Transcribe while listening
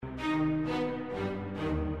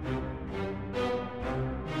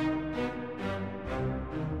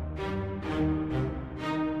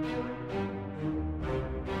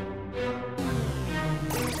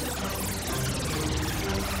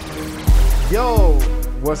Yo,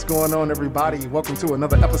 what's going on, everybody? Welcome to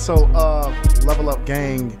another episode of Level Up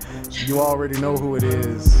Gang. You already know who it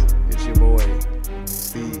is. It's your boy,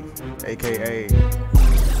 Steve, aka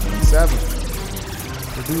Seven,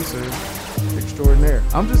 producer extraordinaire.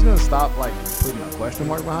 I'm just gonna stop like putting a question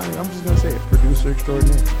mark behind it. I'm just gonna say it, producer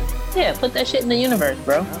extraordinaire. Yeah, put that shit in the universe,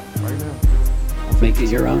 bro. Yeah, right now. Make it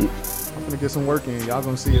your own. I'm gonna get some work in. Y'all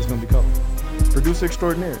gonna see it's gonna be cool. Producer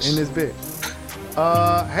extraordinaire in this bitch.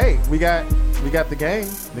 Hey, we got the gang.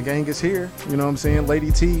 The gang is here. You know what I'm saying?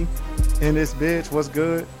 Lady T in this bitch. What's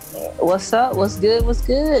good? What's up? What's good? What's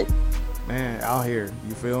good? Man, out here.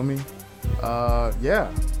 You feel me?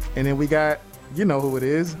 Yeah. And then we got, you know who it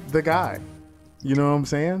is, the guy. You know what I'm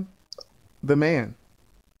saying? The man,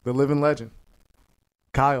 the living legend,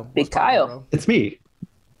 Kyle. Big Kyle. Bro? It's me.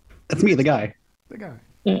 It's me, the guy. The guy.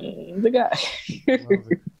 The guy.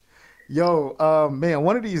 Yo, man,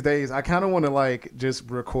 one of these days I kind of want to like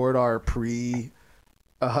just record our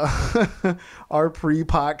our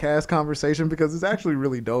pre-podcast conversation because it's actually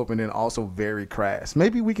really dope and then also very crass.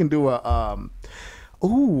 Maybe we can do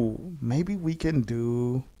maybe we can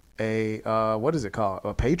do a what is it called?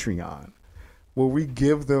 A Patreon where we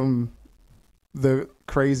give them the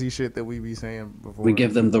crazy shit that we be saying before. We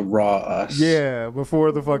give them the raw us. Yeah,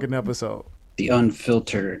 before the fucking episode. The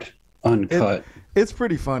unfiltered, uncut. It's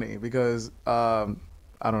pretty funny because I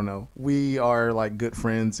don't know. We are like good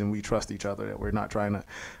friends and we trust each other that we're not trying to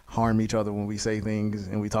harm each other when we say things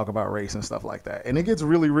and we talk about race and stuff like that. And it gets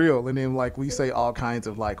really real. And then like we say all kinds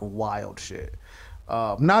of like wild shit.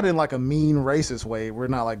 Not in like a mean racist way. We're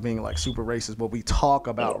not like being like super racist, but we talk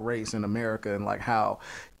about race in America and like how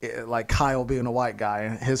like Kyle being a white guy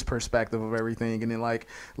and his perspective of everything. And then like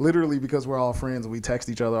literally because we're all friends, we text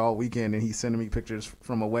each other all weekend and he's sending me pictures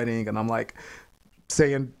from a wedding and I'm like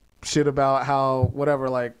saying shit about how whatever,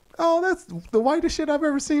 like, oh, that's the whitest shit I've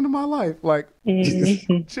ever seen in my life. Like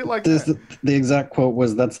shit like that. The exact quote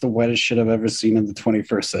was, "That's the whitest shit I've ever seen in the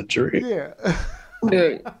 21st century." Yeah.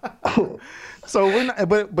 So we're not,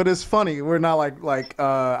 but it's funny. We're not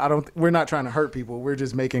we're not trying to hurt people. We're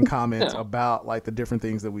just making comments about like the different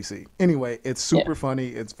things that we see. Anyway, it's super funny.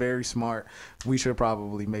 It's very smart. We should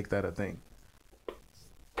probably make that a thing.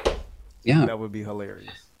 Yeah. That would be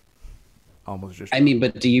hilarious. Almost just. I mean,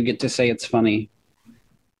 but do you get to say it's funny?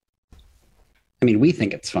 I mean, we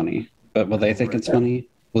think it's funny, but will they think it's funny?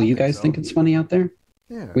 Will you guys think it's funny out there?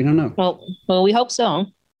 Yeah. We don't know. Well, we hope so.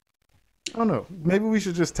 I don't know. Maybe we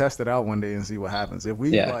should just test it out one day and see what happens. If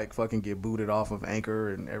we like fucking get booted off of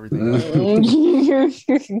Anchor and everything,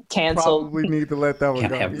 Canceled. probably need to let that one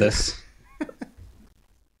Can't go. have this.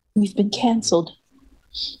 We've been canceled.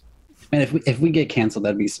 Man, if we get canceled,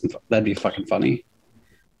 that'd be fucking funny.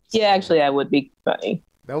 Yeah, actually, that would be funny.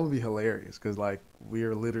 That would be hilarious because like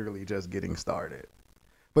we're literally just getting started.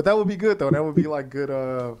 But that would be good though. That would be like good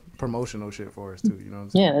promotional shit for us too. You know what I'm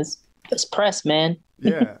saying? Yeah, that's press, man.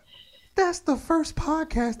 Yeah. That's the first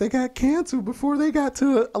podcast that got canceled before they got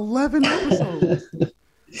to 11 episodes.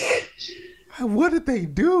 What did they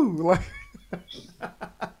do? Like,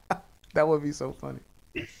 that would be so funny.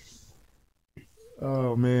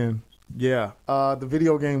 Oh man, yeah. The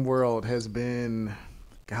video game world has been,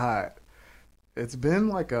 God, it's been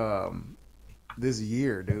like this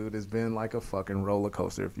year, dude. It's been like a fucking roller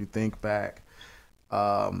coaster. If you think back.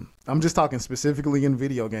 I'm just talking specifically in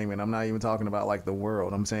video gaming. I'm not even talking about like the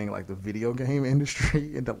world. I'm saying like the video game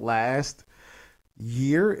industry in the last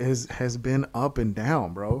year has been up and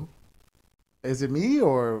down, bro. Is it me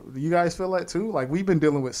or do you guys feel that too? Like we've been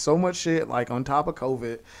dealing with so much shit like on top of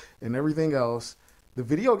COVID and everything else. The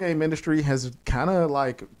video game industry has kind of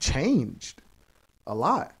like changed a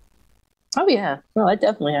lot. Oh yeah, no, I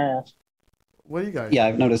definitely have. What do you guys? Yeah,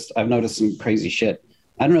 I've noticed some crazy shit.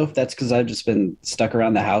 I don't know if that's because I've just been stuck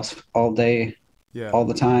around the house all day, all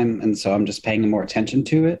the time, and so I'm just paying more attention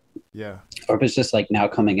to it. Yeah. Or if it's just like now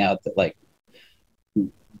coming out that like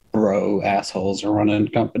bro assholes are running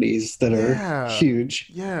companies that are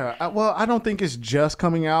huge. Yeah. Well, I don't think it's just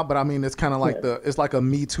coming out, but I mean, it's kind of like it's like a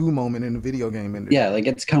Me Too moment in the video game industry. Yeah, like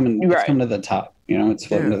it's coming to the top. You know, it's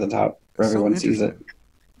floating to the top where everyone sees it.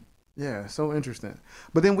 Yeah, so interesting.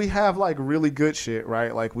 But then we have like really good shit,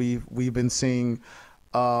 right? Like we've been seeing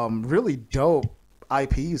really dope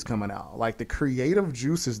IPs coming out. Like the creative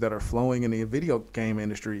juices that are flowing in the video game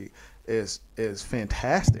industry is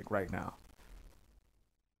fantastic right now.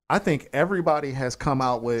 I think everybody has come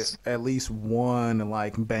out with at least one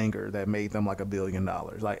like banger that made them like $1 billion.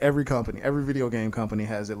 Like every video game company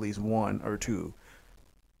has at least one or two.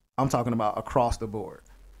 I'm talking about across the board.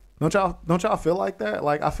 Don't y'all feel like that?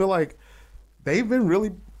 Like I feel like they've been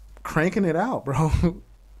really cranking it out, bro.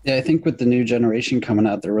 Yeah, I think with the new generation coming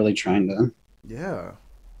out, they're really trying to Yeah.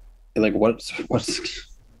 Like, why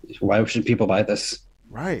should people buy this?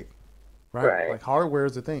 Right. Right. Right. Like hardware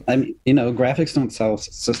is the thing. I mean, graphics don't sell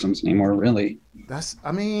systems anymore, really. That's.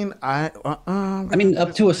 I mean, I'm I mean, gonna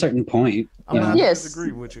up to a disagree. certain point. I'm gonna have Yeah. to Yes.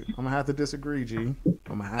 disagree with you. I'm gonna have to disagree, G. I'm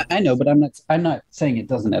gonna have to I know, but I'm not saying it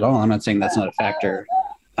doesn't at all. I'm not saying that's not a factor.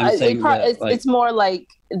 I'm saying that, like, it's more like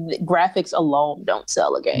the graphics alone don't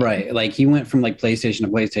sell a game. right, like he went from like PlayStation to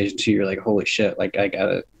PlayStation 2. You're like, holy shit! Like, I got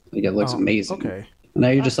it. Like, it looks amazing. Okay. And now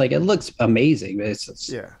you're just like, it looks amazing, but it's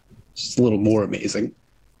Yeah. just a little more amazing.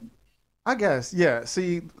 I guess, yeah.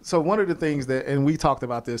 See, so one of the things that, and we talked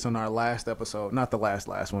about this on our last episode, not the last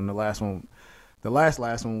one, the last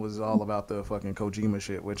one was all about the fucking Kojima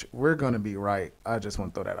shit, which we're gonna be right. I just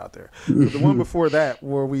want to throw that out there. But the one before that,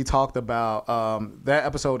 where we talked about, that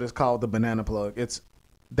episode is called the Banana Plug.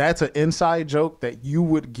 That's an inside joke that you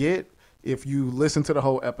would get if you listen to the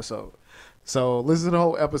whole episode. So listen to the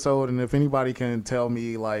whole episode, and if anybody can tell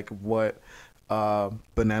me like what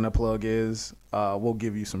Banana Plug is, we'll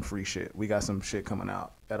give you some free shit. We got some shit coming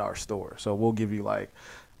out at our store, so we'll give you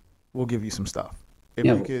some stuff. If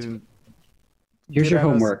Yeah. you can, Here's get your at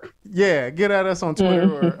us- homework. yeah, get at us on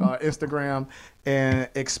Twitter or Instagram and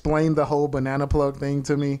explain the whole Banana Plug thing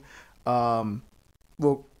to me.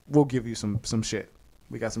 We'll give you some shit.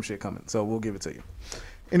 We got some shit coming, so we'll give it to you.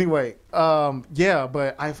 Anyway, yeah,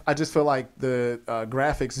 but I just feel like the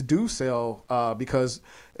graphics do sell because,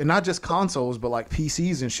 and not just consoles, but like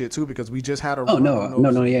PCs and shit too, because we just had a Oh run no, on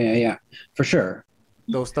no, yeah, for sure.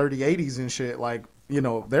 those 3080s and shit. Like, you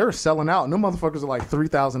know, they're selling out, and them motherfuckers are like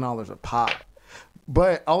 $3,000 a pop.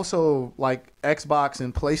 But also, like, Xbox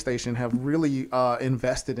and PlayStation have really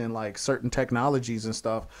invested in like certain technologies and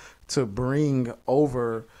stuff to bring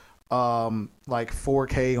over like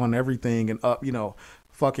 4K on everything and up, you know,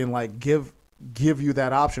 fucking like give you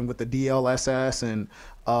that option with the DLSS and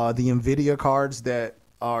the NVIDIA cards that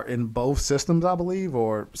are in both systems, I believe,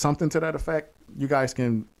 or something to that effect. You guys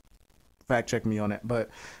can fact check me on it, but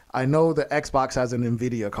I know the Xbox has an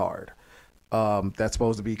NVIDIA card that's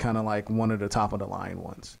supposed to be kind of like one of the top of the line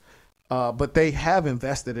ones. But they have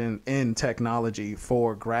invested in technology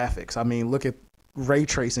for graphics. I mean, look at ray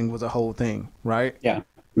tracing was a whole thing, right? Yeah.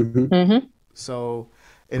 Mm-hmm. Mm-hmm. So,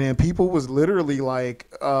 and then people was literally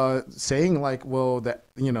like saying like, well, that,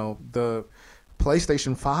 you know, the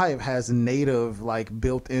PlayStation 5 has native like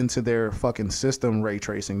built into their fucking system ray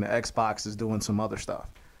tracing. The Xbox is doing some other stuff.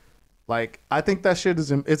 Like, I think that shit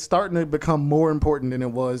it's starting to become more important than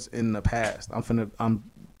it was in the past. I'm 100%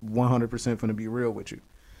 finna be real with you.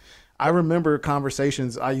 I remember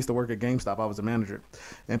conversations. I used to work at GameStop. I was a manager,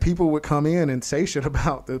 and people would come in and say shit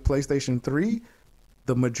about the PlayStation 3.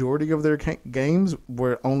 The majority of their games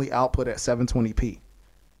were only output at 720p.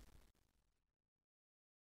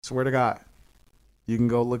 Swear to God. You can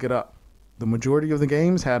go look it up. The majority of the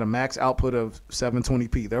games had a max output of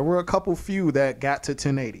 720p. There were a couple few that got to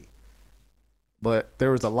 1080. But there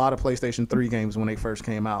was a lot of PlayStation 3 games when they first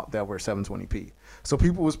came out that were 720p. So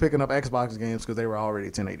people was picking up Xbox games because they were already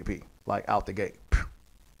 1080p, like out the gate.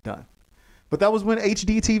 Done. But that was when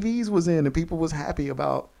HD TVs was in and people was happy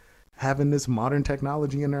about having this modern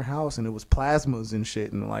technology in their house, and it was plasmas and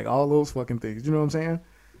shit and like all those fucking things. You know what I'm saying?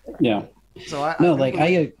 Yeah. So I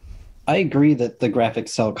agree that the graphics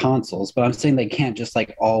sell consoles, but I'm saying they can't just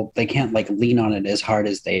they can't like lean on it as hard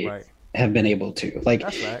as they right. have been able to. Like,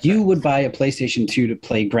 Right. you would buy a PlayStation 2 to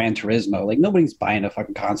play Gran Turismo. Like, nobody's buying a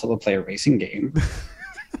fucking console to play a racing game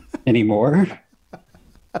anymore.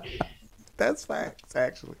 That's facts,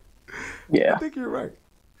 actually. Yeah. I think you're right.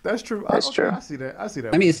 That's true. That's true. I see that.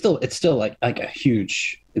 I mean, it's still like a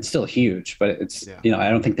huge. It's still huge, but it's I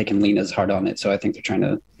don't think they can lean as hard on it. So I think they're trying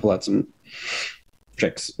to pull out some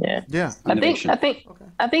tricks. Yeah. Yeah. I think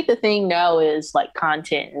the thing now is like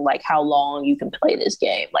content and like how long you can play this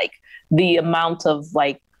game, like the amount of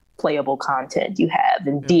like playable content you have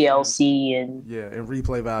and DLC and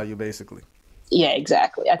replay value basically. Yeah,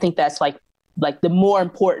 exactly. I think that's like the more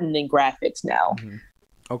important than graphics now. Mm-hmm.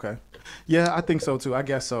 Okay. Yeah, I think so too. I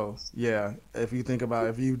guess so. Yeah. If you think about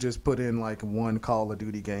if you just put in like one Call of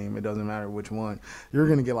Duty game, it doesn't matter which one, you're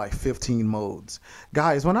going to get like 15 modes.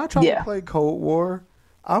 Guys, when I try to play Cold War,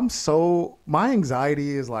 my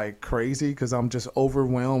anxiety is like crazy because I'm just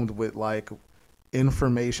overwhelmed with like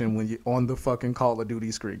information when you on the fucking Call of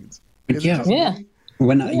Duty screens. When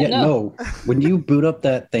you boot up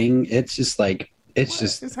that thing, it's just like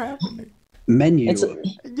it's happening. Menu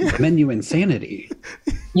insanity.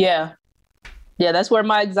 Yeah, that's where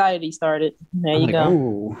my anxiety started. There you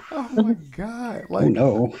go. Oh my God! Like, oh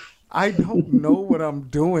no! I don't know what I'm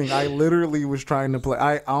doing. I literally was trying to play.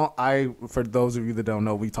 I for those of you that don't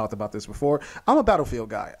know, we talked about this before. I'm a Battlefield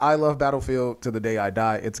guy. I love Battlefield to the day I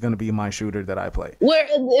die. It's going to be my shooter that I play. Where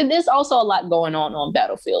there's also a lot going on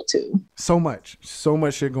Battlefield too. So much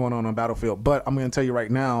shit going on Battlefield. But I'm going to tell you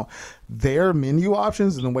right now, their menu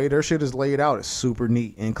options and the way their shit is laid out is super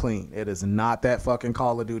neat and clean. It is not that fucking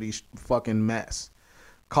Call of Duty fucking mess.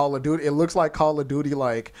 Call of Duty, it looks like Call of Duty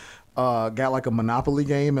got like a Monopoly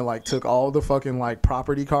game and like took all the fucking like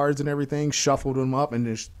property cards and everything, shuffled them up and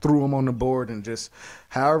just threw them on the board, and just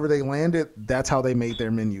however they landed, that's how they made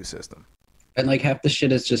their menu system. And like half the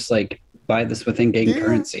shit is just like buy this with in-game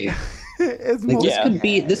currency. It's like,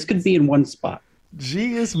 this could be in one spot.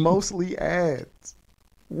 G is mostly ads.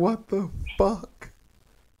 What the fuck?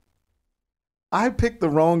 I picked the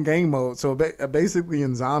wrong game mode. So basically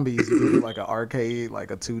in Zombies, you do like an arcade, like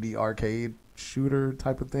a 2D arcade shooter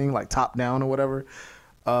type of thing, like top down or whatever.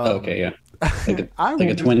 Okay, yeah. Like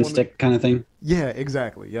a twin stick kind of thing? Yeah,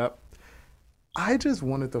 exactly. Yep. I just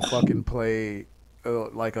wanted to fucking play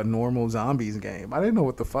like a normal Zombies game. I didn't know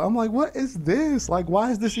what the fuck. I'm like, what is this? Like,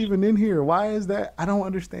 why is this even in here? Why is that? I don't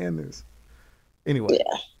understand this. Anyway.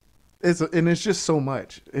 Yeah. It's just so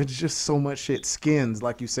much. It's just so much shit. Skins,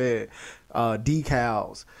 like you said,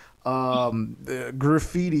 decals,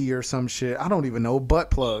 graffiti or some shit. I don't even know. Butt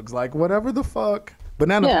plugs, like whatever the fuck.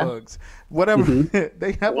 Banana plugs, whatever.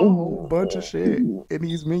 They have a whole bunch of shit in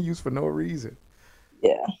these menus for no reason.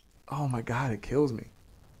 Yeah. Oh my God, it kills me.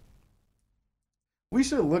 We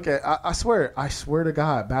should look at. I swear to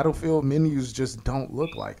God, Battlefield menus just don't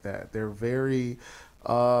look like that. They're very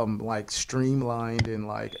like streamlined, and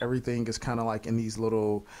like everything is kind of like in these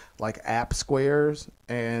little like app squares,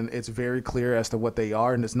 and it's very clear as to what they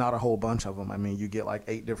are, and it's not a whole bunch of them. I mean, you get like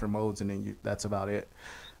 8 different modes, and then that's about it.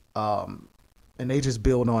 And they just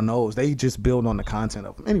build on those. They just build on the content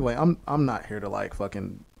of them. Anyway, I'm not here to like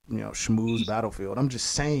fucking schmooze Battlefield. I'm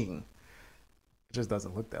just saying it just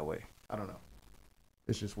doesn't look that way. I don't know.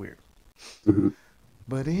 It's just weird.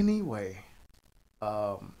 But anyway,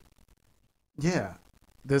 yeah.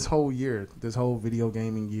 This whole video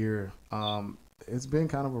gaming year, it's been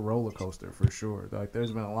kind of a roller coaster for sure. Like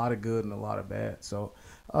there's been a lot of good and a lot of bad. So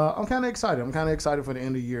I'm kind of excited. I'm kind of excited for the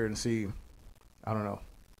end of the year and see, I don't know,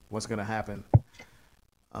 what's going to happen.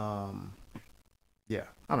 Yeah,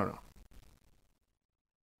 I don't know.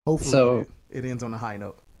 Hopefully it ends on a high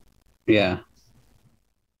note. Yeah.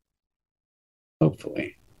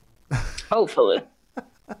 Hopefully. Hopefully.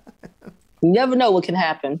 You never know what can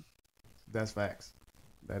happen. That's facts.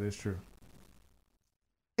 That is true.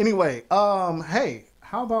 Anyway, hey,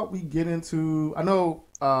 how about we get into, I know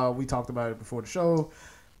we talked about it before the show.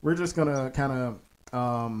 We're just gonna kind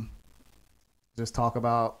of just talk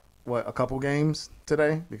about a couple games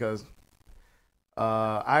today, because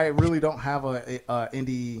I really don't have a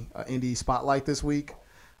indie spotlight this week.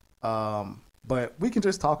 But we can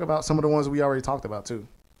just talk about some of the ones we already talked about too.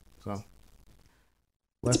 So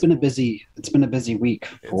it's been a busy week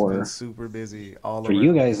for. It's been super busy all for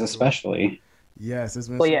you guys especially. Yes, it's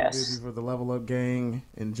been busy for the Level Up gang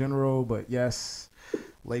in general, but yes,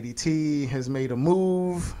 Lady T has made a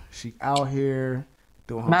move. She out here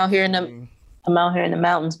doing. I'm out here in the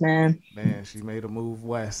mountains, man. Man, she made a move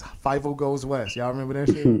west. Five-0 goes west. Y'all remember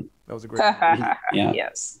that shit? That was a great. Yeah.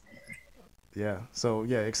 Yes. Yeah. So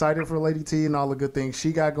yeah, excited for Lady T and all the good things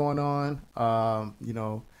she got going on.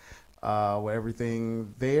 With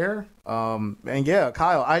everything there. And yeah,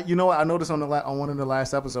 Kyle, I noticed on one of the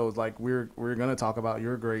last episodes, like we're gonna talk about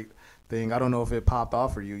your great thing. I don't know if it popped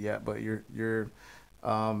off for you yet, but you're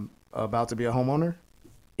about to be a homeowner.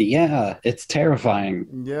 Yeah, it's terrifying.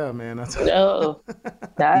 Yeah, man. That's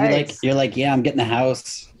nice. You're like, yeah, I'm getting a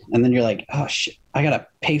house, and then you're like, oh shit, I gotta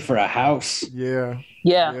pay for a house. Yeah,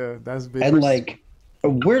 that's big. And like,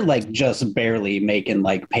 we're like just barely making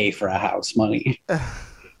like pay for a house money.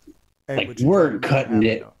 Hey, like we're cutting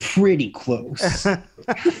it pretty close.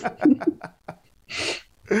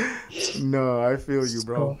 No, I feel you,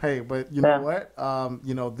 bro. Cool. Hey, but you know what?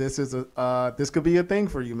 This is this could be a thing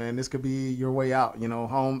for you, man. This could be your way out.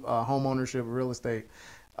 Home ownership, real estate.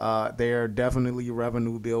 They are definitely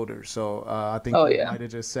revenue builders. So I think might have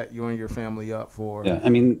just set you and your family up for. Yeah, I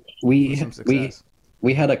mean, we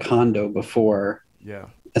had a condo before. Yeah.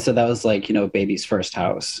 So that was like baby's first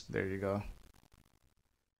house. There you go.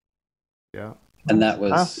 Yeah. And that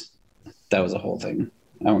was a whole thing.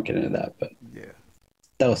 I won't get into that, but yeah,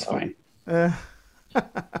 that was fine. Hey,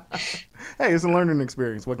 it's a learning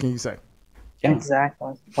experience. What can you say? Yeah,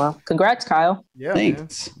 exactly. Well, congrats, Kyle. Yeah,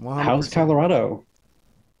 thanks. How's Colorado?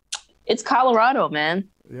 It's Colorado, man.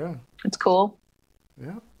 Yeah, it's cool.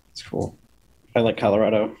 Yeah, it's cool. I like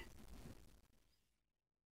Colorado.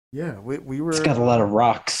 Yeah, we were. It's got a lot of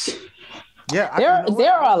rocks. Yeah,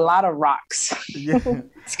 there are a lot of rocks. Yeah,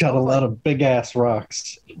 it's got a lot of big ass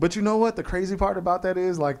rocks. But you know what? The crazy part about that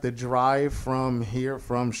is like the drive from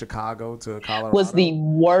Chicago to Colorado was the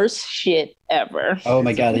worst shit ever. Oh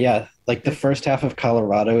my god, yeah! Like the first half of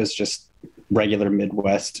Colorado is just regular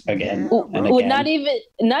Midwest again. And well, again. not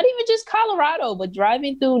even just Colorado, but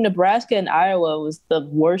driving through Nebraska and Iowa was the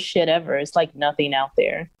worst shit ever. It's like nothing out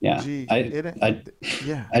there. Yeah,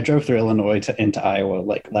 I drove through Illinois into Iowa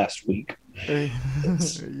like last week.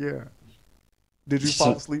 Yeah. Did you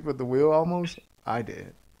fall asleep at the wheel almost? I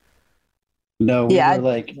did. No, we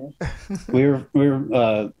were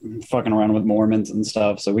fucking around with Mormons and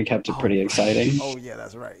stuff, so we kept it pretty exciting. Oh yeah,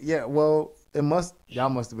 that's right. Yeah, well, y'all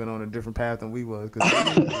must have been on a different path than we was, because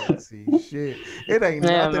we didn't see shit. It ain't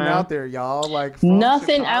nothing out there, y'all. Like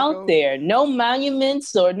nothing Chicago, out there. No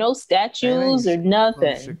monuments or no statues or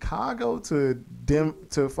nothing. From Chicago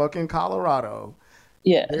to fucking Colorado.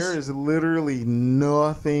 Yes. There is literally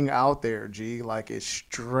nothing out there, G. Like, it's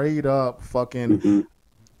straight up fucking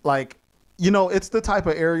like, you know, it's the type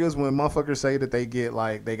of areas when motherfuckers say that they got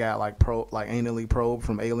anally probed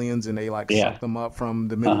from aliens, and they suck them up from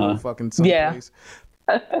the middle of fucking someplace.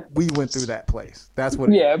 We went through that place. That's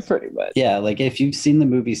what it is. Pretty much. Yeah, like if you've seen the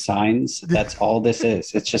movie Signs, that's all this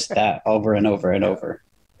is. It's just that over and over and over.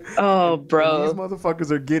 Oh, bro. And these motherfuckers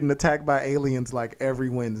are getting attacked by aliens like every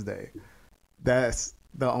Wednesday. That's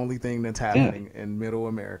the only thing that's happening in Middle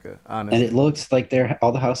America, honestly. And it looks like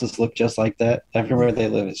all the houses look just like that. Everywhere they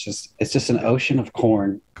live, it's just an ocean of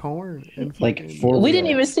corn. And like we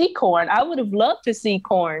didn't even see corn. I would have loved to see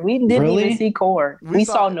corn. We didn't even see corn. We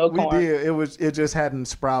saw no corn. We did. It just hadn't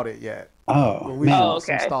sprouted yet. Oh, we saw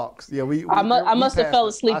some stalks. Yeah, I must have fell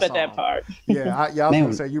asleep at that part. Yeah, y'all was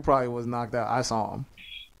gonna say you probably was knocked out. I saw him.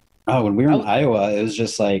 Oh, when we were in Iowa, it was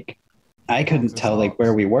just like I couldn't tell like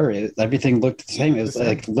where we were. Everything looked the same. It was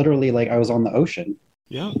like literally like I was on the ocean.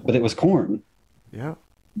 Yeah, but it was corn. Yeah.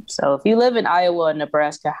 So if you live in Iowa and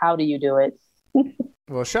Nebraska, how do you do it?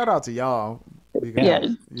 Well, shout out to y'all.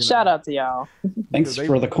 Because, shout out to y'all. Thanks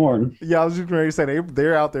for the corn. Yeah, I was just going to say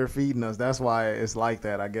they're out there feeding us. That's why it's like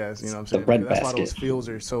that, I guess. You know what I'm saying? The bread that's basket. Why those fields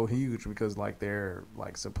are so huge, because like they're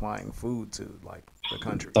like supplying food to like the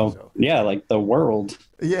country. Yeah, like the world.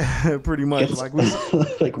 Yeah, pretty much.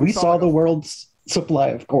 We saw the world's supply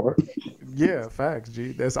of corn. Yeah, facts,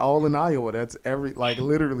 G. That's all in Iowa. That's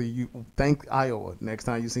literally you thank Iowa. Next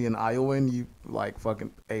time you see an Iowan, you like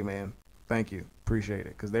fucking, hey man, thank you. Appreciate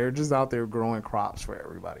it, because they're just out there growing crops for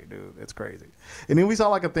everybody, dude. It's crazy. And then we saw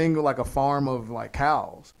like a farm of like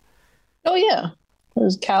cows. Oh yeah,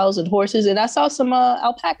 there's cows and horses, and I saw some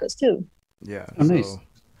alpacas too. Yeah, nice.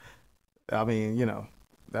 I mean, you know,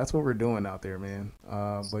 that's what we're doing out there, man.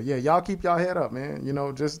 But yeah, y'all keep y'all head up, man. You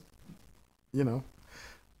know, just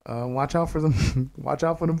watch out for them. Watch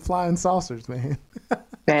out for them flying saucers, man.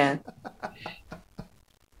 Man.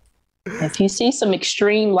 If you see some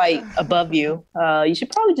extreme light above you, you should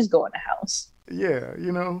probably just go in the house. Yeah,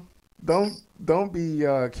 you know, don't be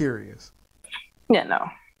curious. Yeah, no.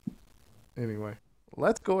 Anyway,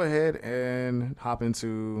 let's go ahead and hop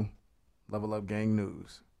into Level Up Gang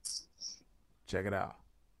news. Check it out.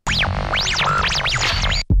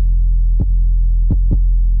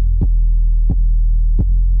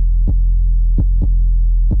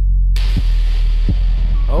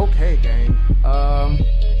 Okay, gang.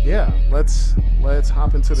 Yeah, let's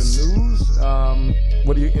hop into the news.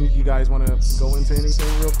 What do you guys want to go into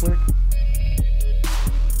anything real quick?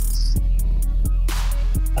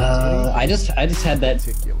 I just had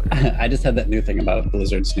that. I just had that new thing about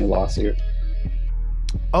Blizzard's new lawsuit.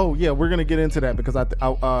 Oh yeah, we're gonna get into that because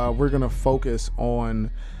we're gonna focus on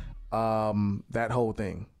that whole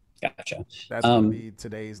thing. Gotcha. That's gonna be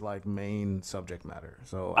today's like main subject matter.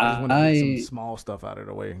 So I just want to get some small stuff out of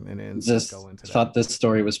the way and then just go into that. Thought this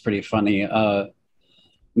story was pretty funny.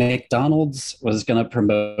 McDonald's was gonna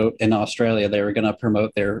promote in Australia. They were gonna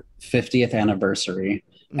promote their 50th anniversary,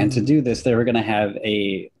 and to do this, they were gonna have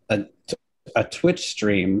a Twitch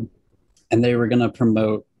stream, and they were gonna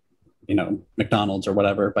promote, McDonald's or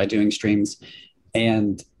whatever by doing streams,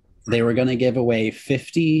 and they were gonna give away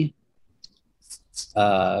 50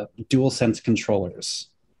 DualSense controllers,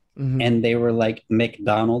 and they were like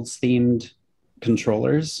McDonald's themed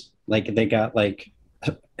controllers. Like they got like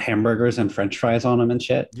hamburgers and French fries on them and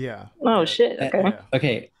shit. Yeah. Oh shit. Okay. Yeah.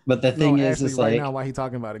 Okay, but the thing is right like now while he's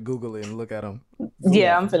talking about it, Google it and look at them.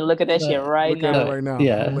 Yeah, I'm finna look at that shit right look now. At it right now.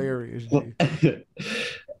 Yeah. Hilarious.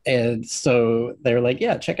 And so they're like,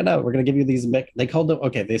 yeah, check it out. We're gonna give you these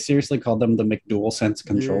they seriously called them the McDualSense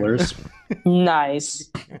controllers.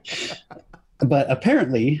 Nice. But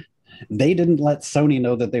apparently they didn't let Sony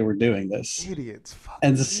know that they were doing this. Idiots.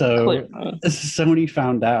 And so Sony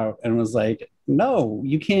found out and was like, no,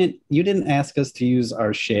 you can't, you didn't ask us to use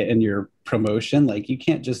our shit in your promotion. Like, you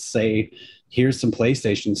can't just say, here's some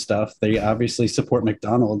PlayStation stuff. They obviously support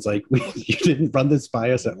McDonald's. Like, you didn't run this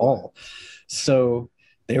by us at all. So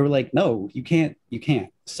they were like, no, you can't.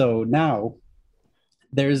 So now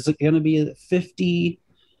there's going to be 50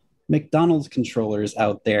 McDonald's controllers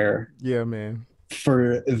out there. Yeah, man.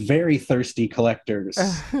 For very thirsty collectors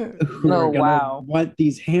who are gonna want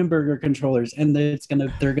these hamburger controllers, and they're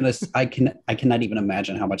gonna I cannot even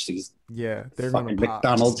imagine how much these they're fucking gonna pop.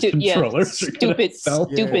 McDonald's controllers are stupid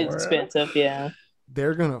expensive.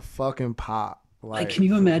 They're gonna fucking pop. Like, can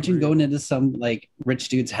you imagine going into some like rich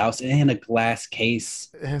dude's house and in a glass case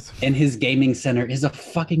and his gaming center is a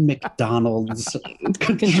fucking McDonald's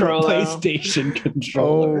controller, PlayStation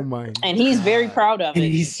controller? Oh my! And he's very proud of it.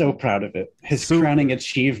 And he's so proud of it. His crowning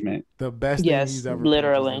achievement. The best thing he's ever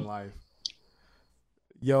literally in life.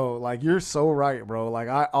 Yo, like, you're so right, bro. Like,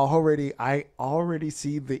 I already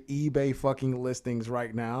see the eBay fucking listings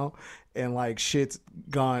right now, and like, shit's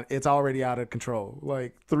gone. It's already out of control.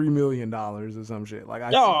 Like $3 million or some shit. Like,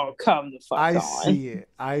 come the fuck on.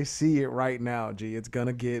 I see it right now. G, it's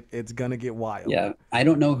gonna get wild. Yeah, I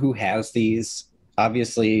don't know who has these.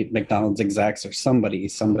 Obviously, McDonald's execs or somebody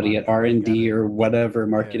at R&D or whatever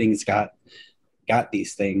marketing's got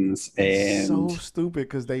these things. And so stupid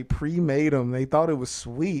because they pre-made them. They thought it was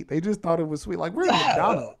sweet. They just thought it was sweet. Like, we're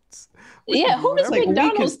McDonald's. Who does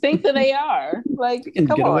McDonald's think that they are? Like, we can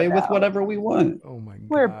get away with whatever we want. Oh my god,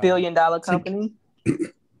 we're a $1 billion company.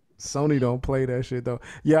 Sony don't play that shit though.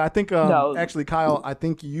 Yeah, I think actually, Kyle, I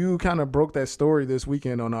think you kind of broke that story this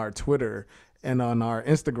weekend on our Twitter and on our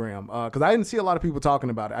Instagram, because I didn't see a lot of people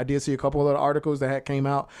talking about it. I did see a couple of articles that came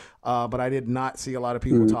out, but I did not see a lot of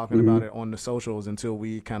people talking about it on the socials until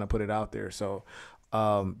we kind of put it out there. So,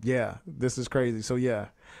 this is crazy. So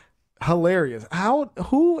hilarious.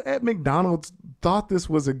 Who at McDonald's thought this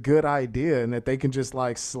was a good idea and that they can just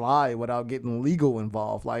like slide without getting legal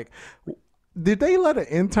involved? Like, did they let an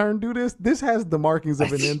intern do this? This has the markings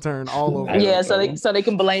of an intern all over. Yeah, so they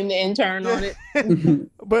can blame the intern on it.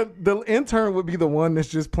 But the intern would be the one that's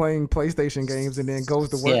just playing PlayStation games and then goes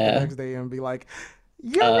to work the next day and be like,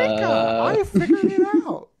 Eureka, I figured it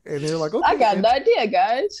out. And they're like, okay, I got an idea,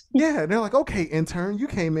 guys. Yeah, and they're like, okay, intern, you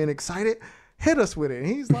came in excited. Hit us with it. And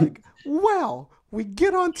he's like, well, we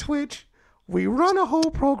get on Twitch, we run a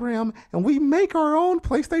whole program, and we make our own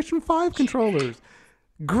PlayStation 5 controllers.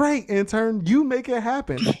 Great, intern, you make it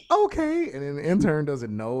happen. Okay. And then the intern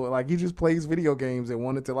doesn't know. Like, he just plays video games and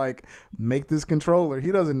wanted to like make this controller.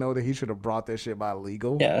 He doesn't know that he should have brought that shit by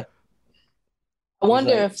legal. Yeah. I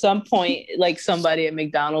wonder if some point like somebody at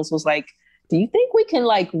McDonald's was like, do you think we can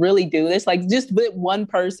like really do this? Like, just with one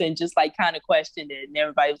person just like kind of questioned it, and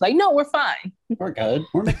everybody was like, no, we're fine. We're good.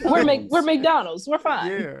 We're McDonald's. We're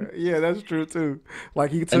fine. Yeah, that's true too.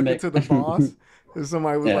 Like, he took it to the boss. And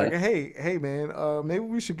somebody was like, hey, man, maybe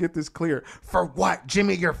we should get this clear. For what?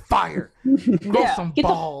 Jimmy, you're fired. Grow some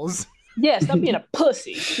balls. Stop being a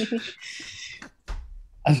pussy.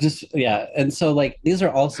 And so like these are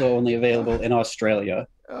also only available in Australia.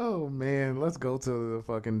 Oh man, let's go to the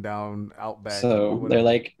fucking down outback. So they're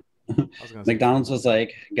like, McDonald's was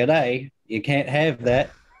like, "G'day, you can't have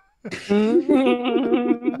that."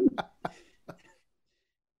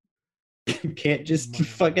 You can't just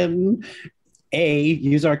fucking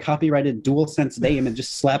use our copyrighted DualSense name and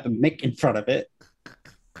just slap a Mick in front of it.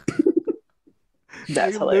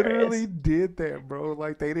 That's they hilarious. Literally did that, bro.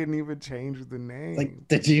 Like, they didn't even change the name. Like,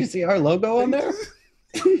 did you see our logo on there?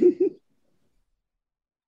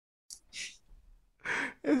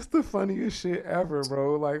 It's the funniest shit ever,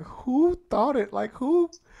 bro. Like, who thought it? Like, who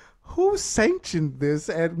sanctioned this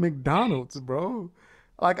at McDonald's, bro?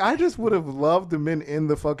 Like, I just would have loved to have been in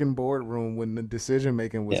the fucking boardroom when the decision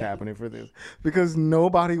making was happening for this, because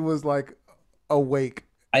nobody was like awake.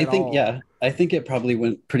 I think it probably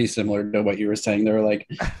went pretty similar to what you were saying. They were like,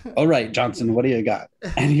 "All right, Johnson, what do you got?"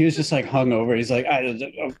 And he was just like hungover. He's like,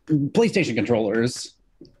 "PlayStation controllers."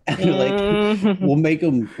 And they're like, we'll make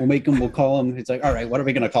them. We'll call them. He's like, "All right, what are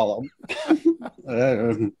we gonna call them?"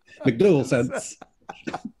 McDualSense.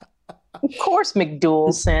 Of course,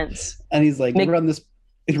 McDualSense. And he's like, "You run this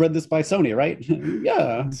by Sony, right?"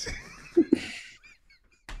 Yeah.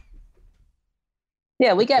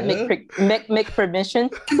 Yeah, we got Mick permission.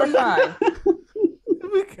 We're fine.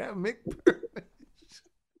 We got Mick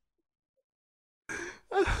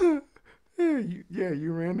permission.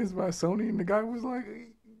 You ran this by Sony, and the guy was like,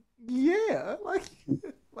 yeah,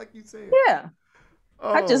 like you said. Yeah.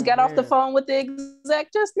 I just Oh got off the man. phone with the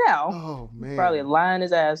exec just now. Oh Probably man. lying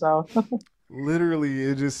his ass off. Literally,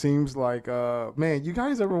 it just seems like man, you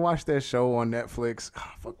guys ever watch that show on Netflix?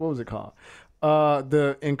 Ah, fuck, what was it called?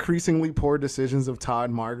 The Increasingly Poor Decisions of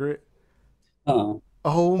Todd Margaret. Oh,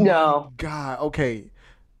 Oh my No. god. Okay.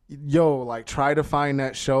 Yo, like try to find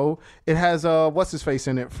that show. It has what's his face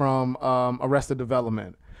in it from Arrested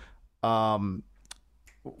Development. Um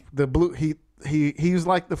the blue he's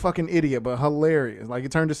like the fucking idiot, but hilarious. Like he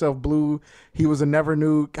turned himself blue. He was a never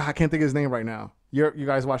knew. God, I can't think of his name right now. You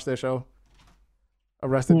guys watch that show?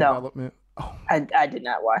 Arrested No. Development. Oh, I did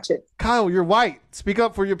not watch it. Kyle, you're white. Speak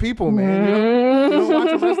up for your people, man. You don't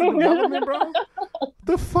watch Arrested Development, bro?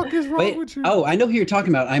 The fuck is wrong wait. with you? Oh, I know who you're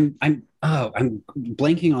talking about. I'm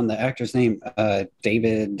blanking on the actor's name.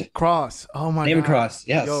 David Cross. Oh my David god. Cross.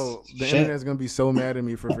 Yes. Yo, the Shit. internet's gonna be so mad at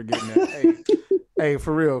me for forgetting that. Hey,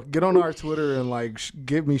 for real, get on our Twitter and like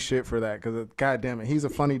give me shit for that because god damn it, he's a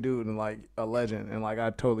funny dude and like a legend and like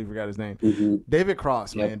I totally forgot his name. Mm-hmm. David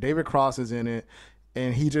Cross, Yep. man. David Cross is in it,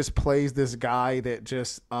 and he just plays this guy that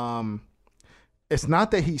just it's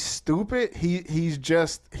not that he's stupid. He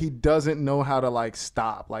doesn't know how to like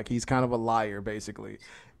stop. Like he's kind of a liar basically,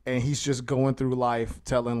 and he's just going through life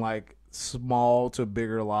telling like small to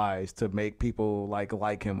bigger lies to make people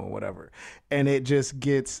like him or whatever, and it just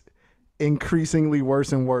gets increasingly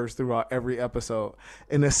worse and worse throughout every episode.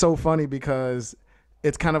 And it's so funny because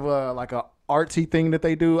it's kind of a artsy thing that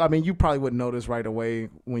they do. I mean, you probably wouldn't notice right away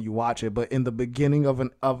when you watch it, but in the beginning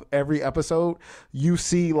of every episode, you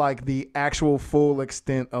see like the actual full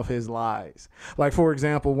extent of his lies. Like for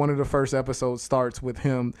example, one of the first episodes starts with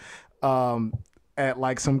him at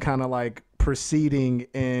like some kind of like proceeding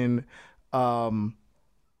in fucking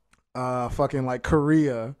like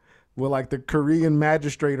Korea with like the Korean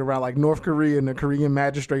magistrate around, like North Korea and the Korean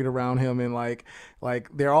magistrate around him, and like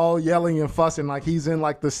they're all yelling and fussing, like he's in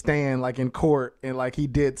like the stand, like in court, and like he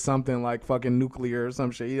did something like fucking nuclear or some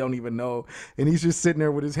shit he don't even know, and he's just sitting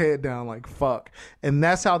there with his head down like fuck. And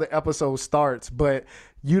that's how the episode starts, but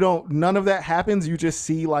none of that happens. You just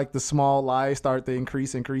see like the small lies start to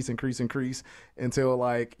increase until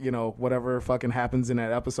like, you know, whatever fucking happens in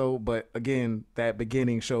that episode. But again, that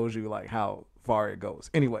beginning shows you like how far it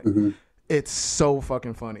goes. Anyway, It's so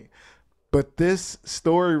fucking funny. But this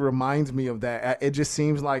story reminds me of that. It just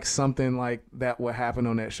seems like something like that would happen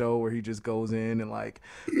on that show where he just goes in and like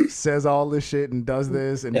says all this shit and does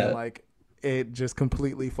this, and then like it just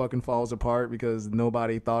completely fucking falls apart because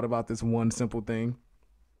nobody thought about this one simple thing.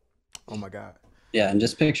 Oh my god. Yeah, and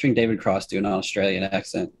just picturing David Cross doing an Australian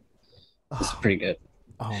accent is pretty good.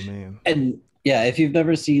 Oh man. And yeah, if you've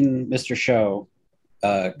never seen Mr. Show,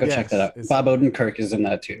 go check that out. Bob Odenkirk is in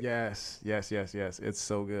that too. Yes. It's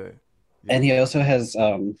so good. Yeah. And he also has I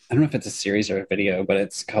don't know if it's a series or a video, but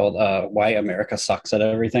it's called Why America Sucks at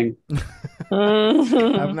Everything.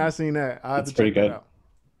 I've not seen that. I have to check that out.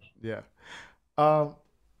 Yeah.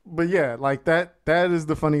 But yeah, like that is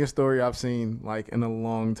the funniest story I've seen like in a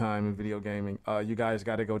long time in video gaming. You guys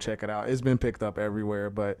got to go check it out. It's been picked up everywhere,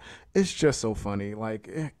 but it's just so funny.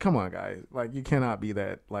 Like, come on, guys. Like, you cannot be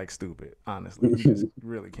that like stupid. Honestly, you just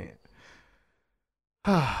really can't.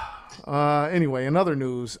 Anyway, in other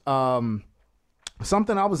news,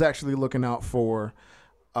 something I was actually looking out for,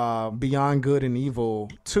 Beyond Good and Evil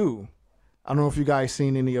 2. I don't know if you guys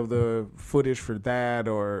seen any of the footage for that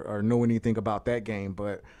or know anything about that game,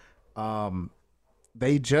 but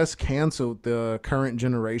they just canceled the current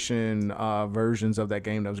generation versions of that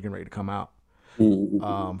game that was getting ready to come out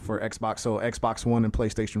for Xbox. So Xbox One and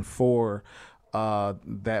PlayStation 4,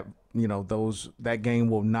 that game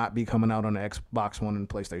will not be coming out on the Xbox One and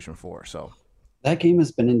PlayStation 4. So that game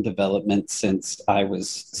has been in development since I was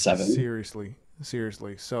 7. Seriously.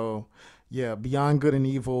 So yeah, Beyond Good and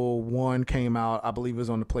Evil 1 came out, I believe it was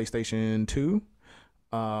on the PlayStation 2.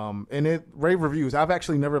 And it rave reviews. I've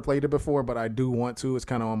actually never played it before, but I do want to. It's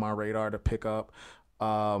kind of on my radar to pick up.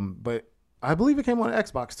 But I believe it came on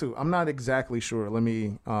Xbox too. I'm not exactly sure. Let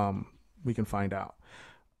me we can find out.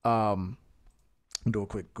 Do a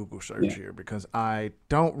quick Google search here because I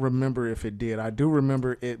don't remember if it did. I do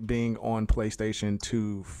remember it being on PlayStation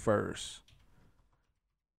 2 first.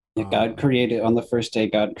 Yeah, God created on the first day.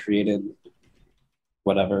 God created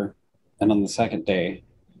whatever, and on the second day,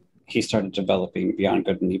 he started developing Beyond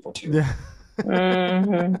Good and Evil 2.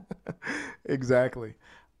 Yeah, exactly.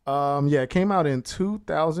 It came out in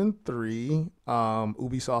 2003.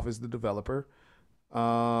 Ubisoft is the developer.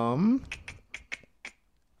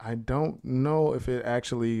 I don't know if it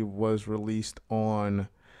actually was released on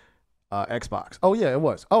Xbox. Oh yeah, it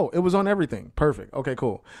was. Oh, it was on everything. Perfect. Okay,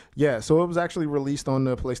 cool. Yeah, so it was actually released on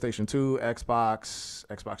the PlayStation 2, Xbox,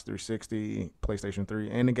 Xbox 360, PlayStation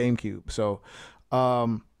 3, and the GameCube. So,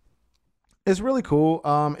 um, it's really cool.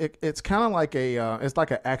 It's kind of like it's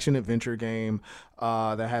like an action adventure game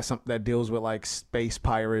that has some that deals with like space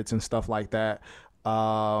pirates and stuff like that.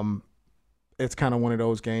 Um, it's kind of one of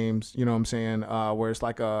those games, you know what I'm saying, where it's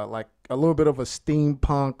like a little bit of a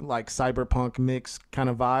steampunk, like cyberpunk mix kind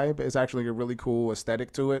of vibe. It's actually a really cool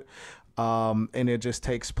aesthetic to it. And it just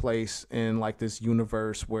takes place in like this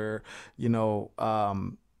universe where, you know,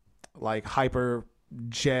 like hyper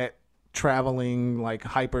jet traveling, like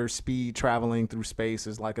hyper speed traveling through space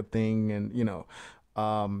is like a thing. And, you know,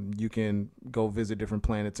 you can go visit different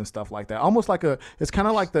planets and stuff like that. Almost like it's kind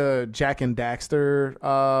of like the Jack and Daxter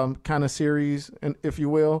kind of series, if you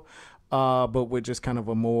will, but with just kind of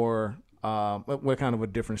a more, with kind of a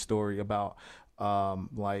different story about what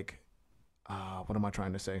am I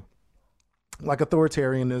trying to say? Like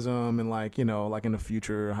authoritarianism and like, you know, like in the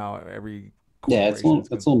future, how every Yeah, it's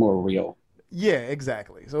corporation a little more real. yeah,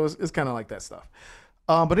 exactly. So it's kind of like that stuff.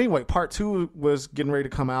 But anyway, part two was getting ready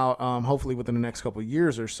to come out, hopefully within the next couple of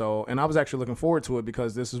years or so. And I was actually looking forward to it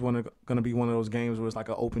because this is going to be one of those games where it's like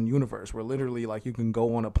an open universe where literally like you can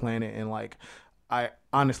go on a planet and like, I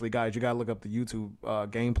honestly, guys, you got to look up the YouTube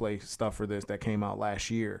gameplay stuff for this that came out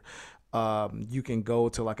last year. You can go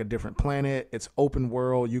to like a different planet. It's open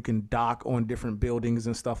world. You can dock on different buildings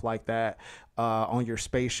and stuff like that on your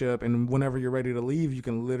spaceship. And whenever you're ready to leave, you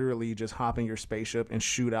can literally just hop in your spaceship and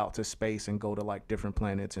shoot out to space and go to like different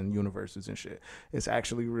planets and universes and shit. It's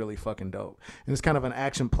actually really fucking dope. And it's kind of an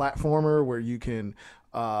action platformer where you can,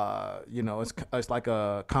 you know, it's like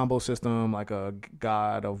a combo system, like a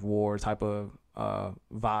God of War type of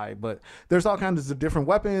vibe, but there's all kinds of different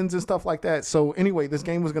weapons and stuff like that. So anyway, this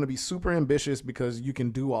game was going to be super ambitious because you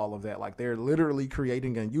can do all of that. Like they're literally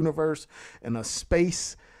creating a universe and a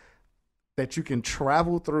space that you can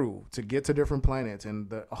travel through to get to different planets, and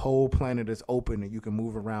the whole planet is open and you can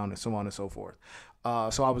move around and so on and so forth.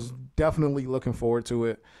 So I was definitely looking forward to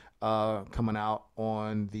it coming out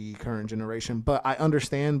on the current generation, but I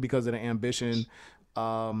understand because of the ambition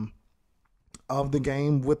of the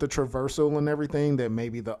game with the traversal and everything that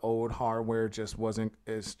maybe the old hardware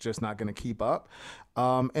is just not going to keep up,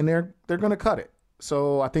 and they're going to cut it.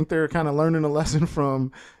 So I think they're kind of learning a lesson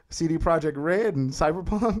from CD Projekt Red and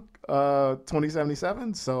Cyberpunk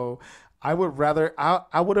 2077. So I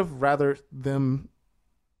would have rather them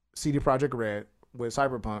CD Projekt Red with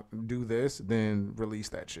Cyberpunk do this than release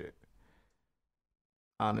that shit.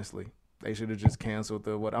 Honestly, they should have just canceled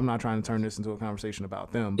what. I'm not trying to turn this into a conversation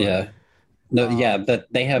about them. But, Yeah. No, yeah, but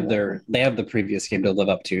they have the previous game to live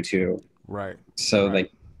up to too. Right. So right.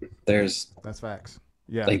 like there's That's facts.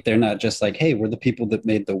 Yeah. like they're not just like, hey, we're the people that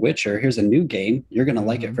made The Witcher. Here's a new game. You're gonna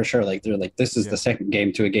like it for sure. Like they're like, this is the second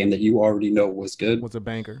game to a game that you already know was good. Was a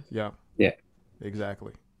banker. Yeah. Yeah.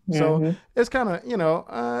 Exactly. So it's kind of, you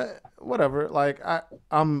know, whatever. Like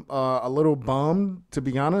I'm a little bummed to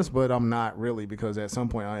be honest, but I'm not really, because at some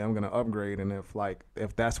point I am gonna upgrade, and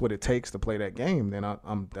if that's what it takes to play that game, then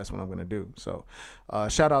that's what I'm gonna do. So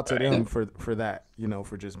shout out to them for that, you know,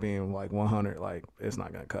 for just being like 100. Like it's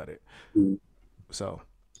not gonna cut it. So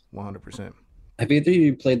 100%. Have either of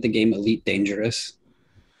you played the game Elite Dangerous?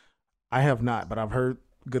 I have not, but I've heard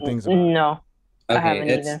good things about it. No.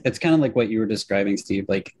 Okay, it's kind of like what you were describing, Steve.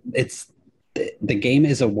 Like the game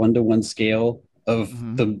is a 1-to-1 scale of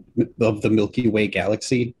the Milky Way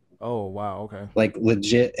galaxy. Oh wow, okay. Like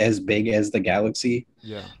legit as big as the galaxy.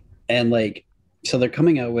 Yeah. And like so they're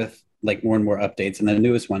coming out with like more and more updates, and the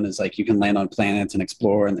newest one is like you can land on planets and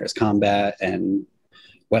explore, and there's combat and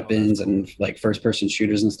weapons and like first person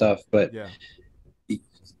shooters and stuff. But yeah,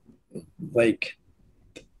 like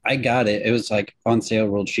I got it. It was like on sale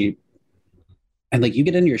real cheap. And like you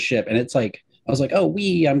get into your ship and it's like, I was like, oh,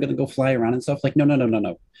 I'm gonna go fly around and stuff. Like, no.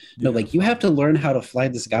 Like you have to learn how to fly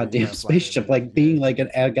this goddamn spaceship, like being like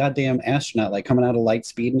a goddamn astronaut, like coming out of light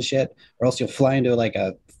speed and shit, or else you'll fly into like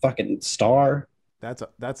a fucking star. That's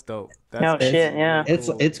dope. Yeah.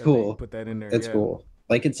 It's cool. Put that in there. It's cool.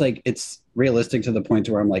 Like it's realistic to the point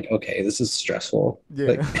where I'm like, okay, this is stressful. Yeah.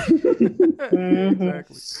 Like,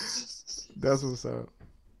 exactly. That's what's up.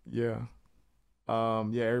 Yeah.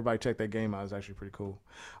 Yeah, everybody check that game out. It's actually pretty cool.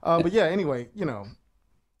 But yeah, anyway, you know,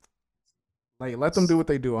 like let them do what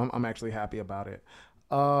they do. I'm actually happy about it.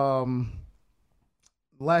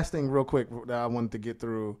 Last thing real quick that I wanted to get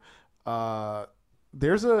through.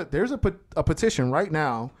 There's a petition right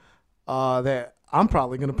now that I'm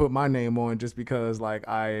probably gonna put my name on just because like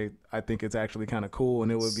I think it's actually kind of cool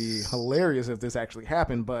and it would be hilarious if this actually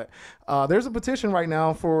happened. But there's a petition right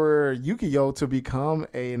now for Yu-Gi-Oh to become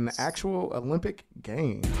an actual Olympic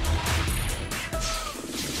game.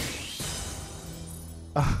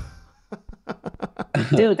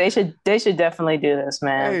 Dude, they should definitely do this,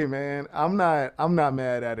 man. Hey man, I'm not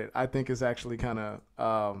mad at it. I think it's actually kind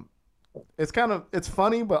of it's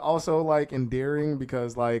funny but also like endearing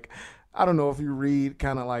because like I don't know if you read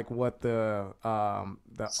kind of like what the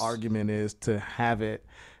argument is to have it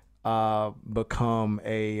become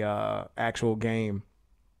a actual game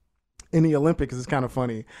in the Olympics. Is kind of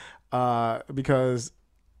funny because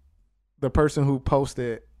the person who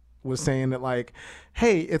posted was saying that like,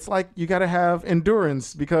 hey, it's like you got to have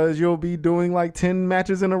endurance because you'll be doing like 10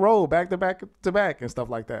 matches in a row back to back to back and stuff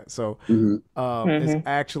like that. So it's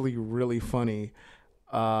actually really funny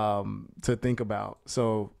to think about.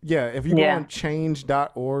 So yeah, if you go on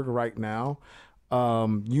change.org right now,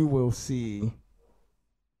 you will see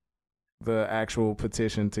the actual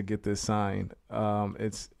petition to get this signed.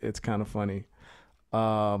 It's kind of funny.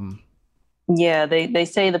 Yeah, they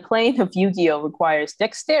say the playing of Yu-Gi-Oh requires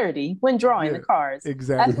dexterity when drawing the cards,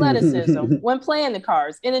 exactly, athleticism when playing the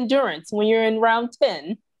cards, and endurance when you're in round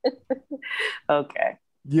 10. Okay.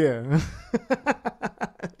 Yeah.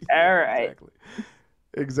 All right.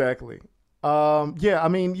 Exactly. Yeah, I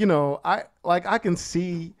mean, you know, I can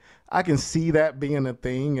see that being a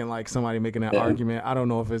thing and like somebody making that argument. I don't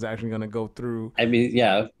know if it's actually going to go through. I mean,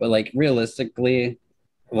 yeah, but like realistically,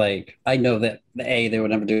 like I know that they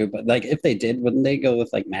would never do, but like if they did, wouldn't they go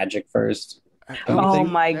with like Magic first? Oh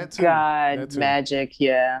my God, Magic.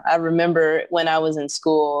 Yeah. I remember when I was in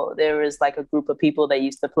school, there was like a group of people that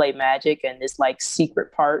used to play Magic in this like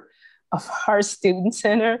secret part of our student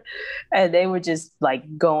center. And they were just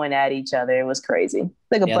like going at each other. It was crazy.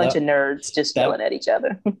 Like a bunch of nerds just yelling at each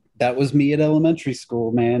other. That was me at elementary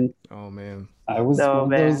school, man. Oh man. I was one of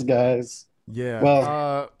those guys. Yeah.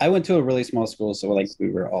 Well, I went to a really small school, so like we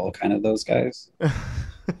were all kind of those guys.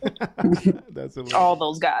 That's all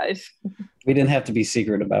those guys. We didn't have to be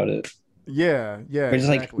secret about it. Yeah. We're just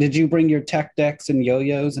like, did you bring your tech decks and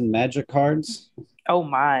yo-yos and Magic cards? Oh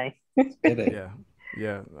my. Did it?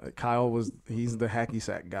 Yeah. Kyle he's the hacky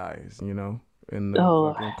sack guys, you know, in the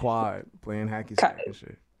fucking quad playing hacky sack and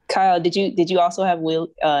shit. Kyle, did you also have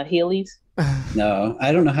Heelys? No,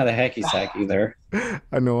 I don't know how to hacky sack either.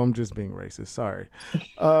 I know, I'm just being racist. Sorry.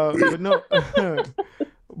 But no.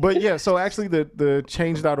 But yeah, so actually the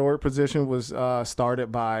change.org position was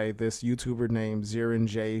started by this YouTuber named Zirin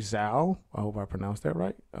J. Zhao. I hope I pronounced that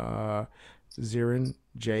right. Zirin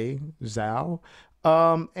J. Zhao.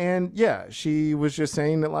 And yeah, she was just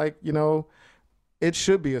saying that like, you know, it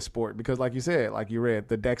should be a sport because like you said, like you read,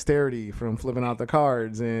 the dexterity from flipping out the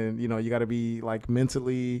cards and, you know, you got to be like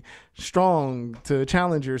mentally strong to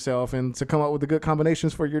challenge yourself and to come up with the good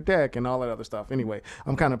combinations for your deck and all that other stuff. Anyway,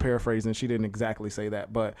 I'm kind of paraphrasing. She didn't exactly say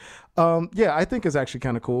that, but yeah, I think it's actually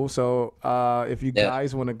kind of cool. So if you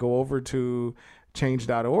guys want to go over to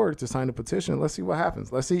change.org to sign a petition, let's see what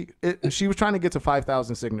happens. Let's see. She was trying to get to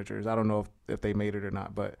 5,000 signatures. I don't know if they made it or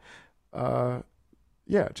not, but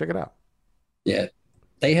yeah, check it out. Yeah,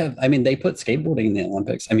 they put skateboarding in the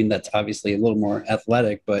Olympics. I mean, that's obviously a little more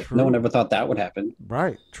athletic, but no one ever thought that would happen.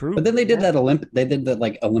 Right, true. But then they did that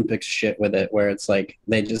like Olympics shit with it, where it's like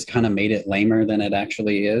they just kind of made it lamer than it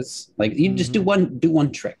actually is. Like you just do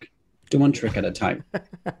one trick at a time.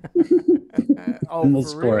 Oh, we'll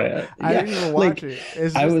score it. I didn't even watch it.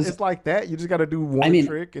 It's like that. You just got to do one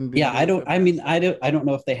trick and I don't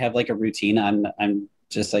know if they have like a routine. I'm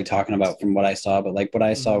just like talking about from what I saw, but like what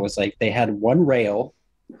I saw was like they had one rail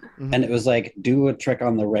and it was like do a trick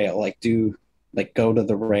on the rail, like go to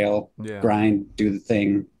the rail, grind, do the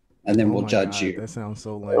thing, and then we'll judge you. That sounds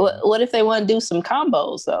so lame. What if they want to do some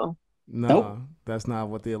combos though? No, nope. That's not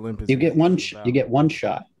what the Olympics. You get one shot.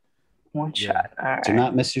 One shot. All right. Do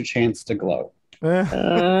not miss your chance to glow.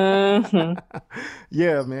 Yeah,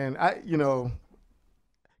 man.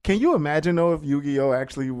 Can you imagine though if Yu-Gi-Oh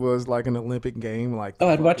actually was like an Olympic game? Like,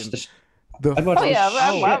 I'd watch the shit out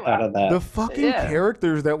of that. The fucking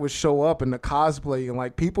characters that would show up and the cosplay and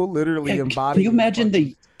like people literally embody. Can you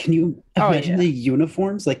imagine the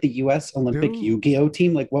uniforms, like the U.S. Olympic Yu-Gi-Oh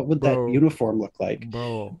team? Like, what would that uniform look like?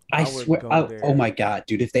 Bro, I swear. Oh my god,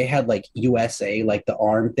 dude! If they had like USA, like the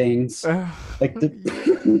arm things, like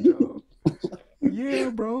the. Yeah,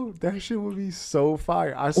 bro, that shit would be so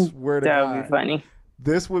fire. I swear to God. That would be funny.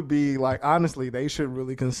 this would be like, honestly, they should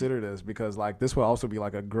really consider this, because like this would also be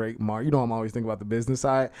like a great I'm always thinking about the business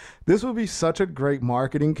side. This would be such a great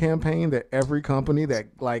marketing campaign that every company that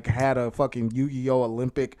like had a fucking Yu-Gi-Oh!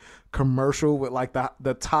 Olympic commercial with like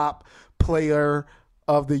the top player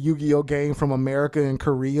of the Yu-Gi-Oh! Game from America and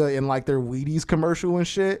Korea in like their Wheaties commercial and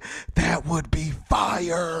shit, that would be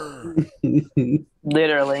fire.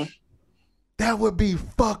 Literally. That would be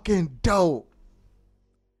fucking dope.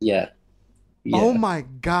 Yeah. Oh my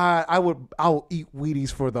God. I'll eat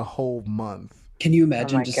Wheaties for the whole month. Can you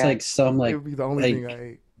imagine like some like, it would be the only thing I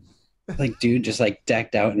ate. Like dude just like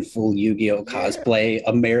decked out in full Yu-Gi-Oh! Cosplay,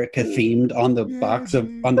 America themed on the box of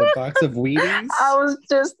Wheaties. I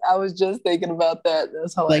was just thinking about that.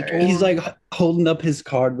 That's hilarious. Like he's like holding up his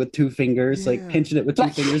card with two fingers, like pinching it with two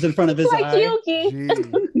fingers in front of his eye.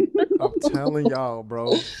 I'm telling y'all,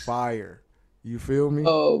 bro, fire. You feel me?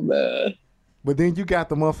 Oh man. But then you got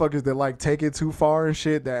the motherfuckers that like take it too far and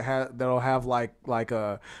shit, that'll have like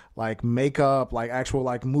makeup, like actual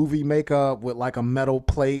like movie makeup with like a metal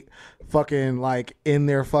plate fucking like in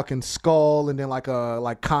their fucking skull, and then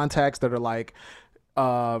like contacts that are like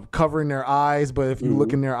covering their eyes, but if you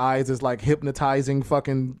look in their eyes, it's like hypnotizing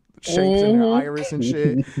fucking shapes in their iris and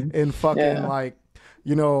shit, and fucking like,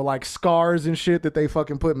 you know, like scars and shit that they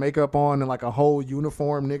fucking put makeup on, and like a whole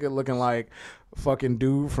uniform nigga looking like fucking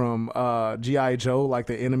dude from G.I. Joe, like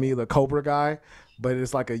the enemy, the Cobra guy, but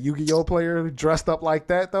it's like a Yu-Gi-Oh! Player dressed up like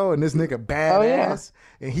that though, and this nigga badass,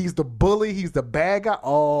 and he's the bully, he's the bad guy.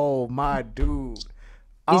 Oh my dude,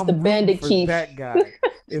 he's the Bandit Keith, that guy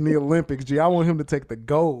in the Olympics. G, I want him to take the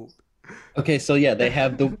gold. Okay, so yeah, they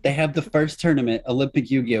have the first tournament, Olympic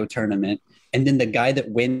Yu-Gi-Oh! Tournament, and then the guy that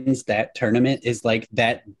wins that tournament is like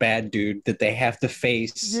that bad dude that they have to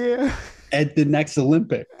face at the next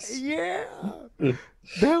Olympics. Yeah,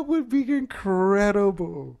 that would be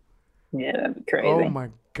incredible. Yeah, that'd be crazy. Oh my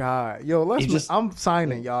God, yo, I'm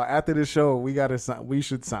signing, y'all. After the show, we gotta sign. We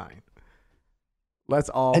should sign. Let's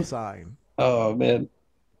all sign. Oh man,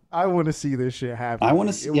 I want to see this shit happen. I want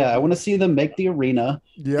to see. I want to see them make the arena.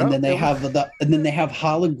 Yeah, and then they have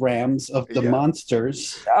holograms of the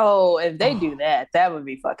monsters. Oh, if they do that, that would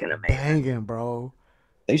be fucking amazing. Banging, bro.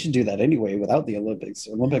 They should do that anyway without the Olympics.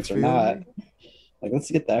 Olympics or not. Like,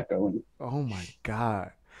 let's get that going. Oh my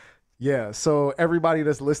God. Yeah, so everybody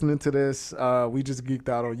that's listening to this, we just geeked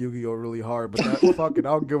out on Yu-Gi-Oh! Really hard, but fuck it, I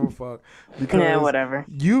don't give a fuck. Because whatever.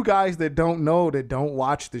 You guys that don't know, that don't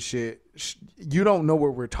watch the shit, you don't know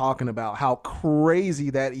what we're talking about, how crazy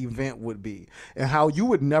that event would be, and how you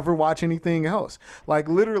would never watch anything else. Like,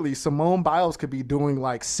 literally, Simone Biles could be doing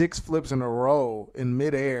like 6 flips in a row in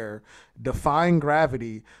midair, defying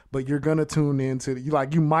gravity, but you're gonna tune into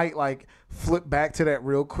you might like flip back to that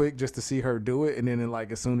real quick just to see her do it, and then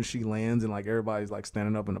like as soon as she lands and like everybody's like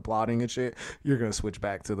standing up and applauding and shit, you're gonna switch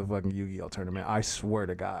back to the fucking Yu-Gi-Oh! Tournament. I swear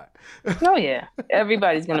to God. Oh yeah,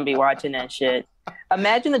 everybody's gonna be watching that shit.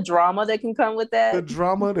 Imagine the drama that can come with that. The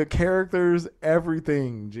drama, the characters,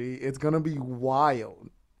 everything. G, it's gonna be wild.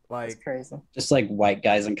 Like, that's crazy. Just like white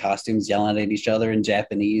guys in costumes yelling at each other in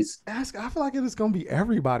Japanese. I feel like it is gonna be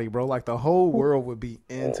everybody, bro. Like the whole world would be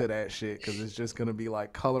into that shit, because it's just gonna be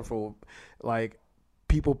like colorful, like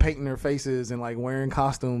people painting their faces and like wearing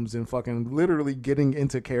costumes and fucking literally getting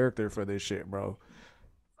into character for this shit, bro.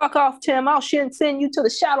 Fuck off, Tim. I'll send you to the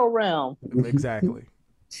Shadow Realm. Exactly.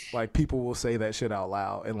 Like people will say that shit out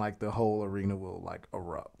loud, and like the whole arena will like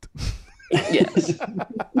erupt. Yes.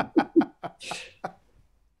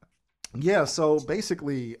 Yeah, so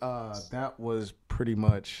basically, that was pretty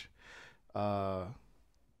much, I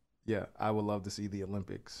would love to see the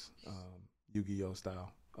Olympics, Yu-Gi-Oh!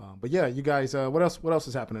 Style. But yeah, you guys, what else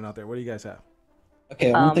is happening out there? What do you guys have?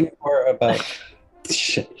 Okay, one thing more about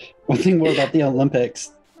the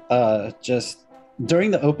Olympics. Just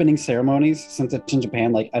during the opening ceremonies, since it's in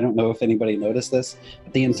Japan, like I don't know if anybody noticed this,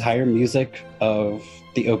 but the entire music of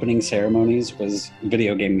the opening ceremonies was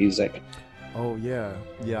video game music. Oh yeah,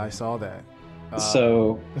 I saw that.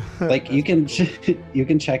 So, like you can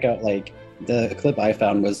check out like the clip I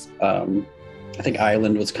found was I think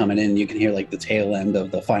Island was coming in. You can hear like the tail end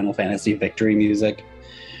of the Final Fantasy Victory music,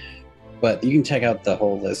 but you can check out the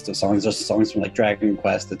whole list of songs. There's songs from like Dragon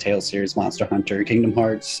Quest, the Tales series, Monster Hunter, Kingdom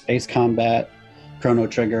Hearts, Ace Combat, Chrono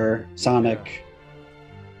Trigger, Sonic,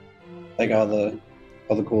 like all the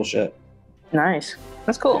cool shit. Nice,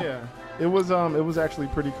 that's cool. Yeah. It was actually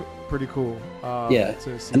pretty cool.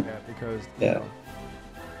 To see that, because you know,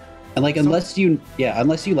 and like unless you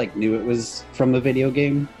like knew it was from a video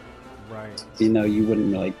game, right? You know, you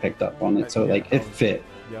wouldn't really picked up on it. So like it fit.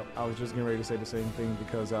 Yep, I was just getting ready to say the same thing,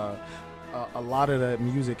 because a lot of that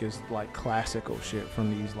music is like classical shit from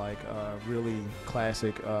these like really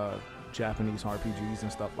classic Japanese RPGs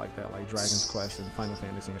and stuff like that, like Dragon's Quest and Final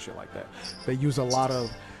Fantasy and shit like that. They use a lot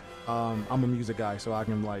of I'm a music guy, so I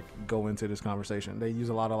can like go into this conversation. They use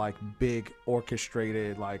a lot of like big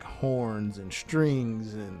orchestrated like horns and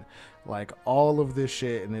strings and like all of this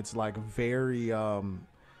shit, and it's like very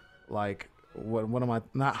like what am I,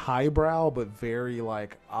 not highbrow, but very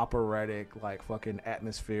like operatic, like fucking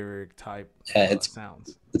atmospheric type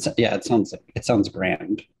sounds. It sounds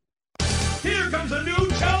grand. Here comes a new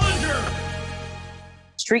challenger.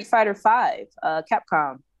 Street Fighter V,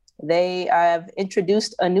 Capcom. They have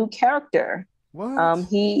introduced a new character. What?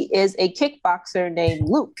 He is a kickboxer named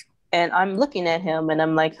Luke, and I'm looking at him and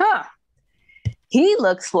I'm like, he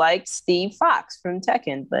looks like Steve Fox from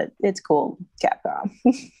Tekken, but it's cool, Capcom.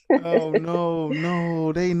 Oh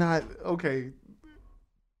no, they not okay.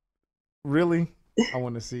 Really? I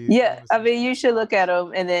want to see. Yeah, I mean, you should look at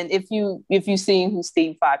him, and then if you seen who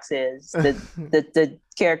Steve Fox is, the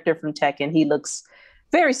character from Tekken, he looks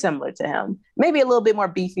very similar to him. Maybe a little bit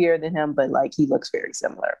more beefier than him, but like he looks very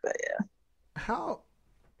similar. But yeah. How?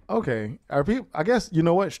 Okay, are people? I guess you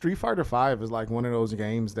know what. Street Fighter V is like one of those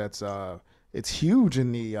games that's it's huge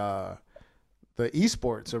in the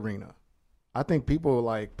esports arena. I think people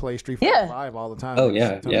like play Street Fighter V all the time. Oh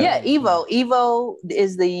yeah. Evo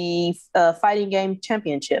is the fighting game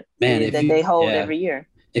championship that they hold every year,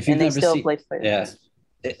 and they still play.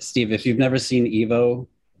 Steve, if you've never seen Evo,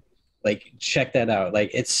 like check that out.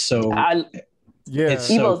 Like it's so it's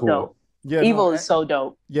so Evo's cool. dope. Yeah, Evo is so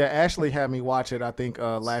dope. Yeah, Ashley had me watch it. I think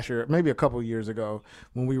last year, maybe a couple years ago,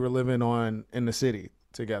 when we were living in the city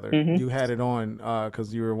together. Mm-hmm. You had it on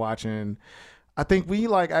because you were watching. I think we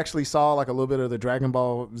like actually saw like a little bit of the Dragon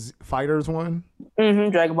Ball Fighters one.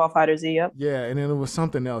 Mm-hmm. Dragon Ball Fighters Z. Yep. Yeah, and then it was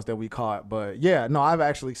something else that we caught. But yeah, no, I've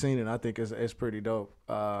actually seen it. I think it's pretty dope.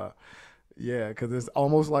 Yeah, because it's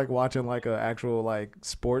almost like watching like an actual like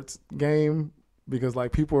sports game. Because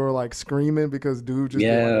like people are like screaming because dude just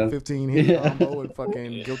did like a 15 hit combo and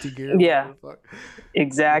fucking Guilty Gear. Yeah,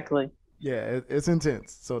 exactly. Yeah, it's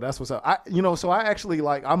intense. So that's what's up. So I actually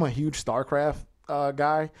like, I'm a huge StarCraft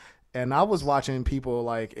guy, and I was watching people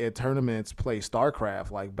like at tournaments play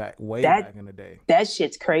StarCraft like back in the day. That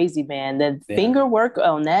shit's crazy, man. The finger work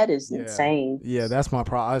on that is insane. Yeah, that's my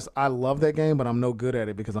problem. I love that game, but I'm no good at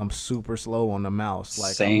it because I'm super slow on the mouse.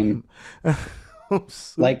 Like same. I'm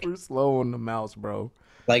super slow on the mouse, bro.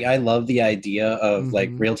 Like I love the idea of like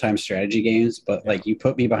real-time strategy games, but like you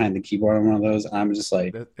put me behind the keyboard on one of those, and I'm just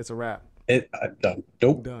like, it's a wrap. I'm done.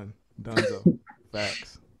 Nope. Done.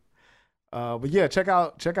 Facts. But yeah, check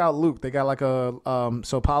out Luke. They got like a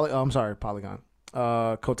Polygon.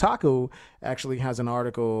 Kotaku actually has an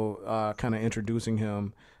article kind of introducing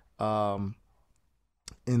him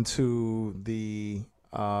into the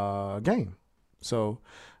game. So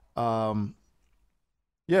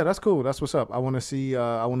yeah, that's cool. That's what's up. I want to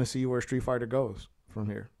see where Street Fighter goes from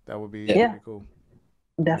here. That would be pretty cool.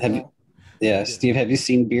 Definitely. Steve, have you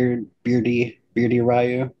seen Beardy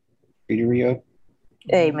Ryu? Beardy Ryu?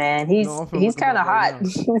 Hey man, he's kind of hot.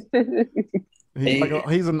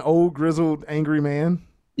 He's an old grizzled angry man.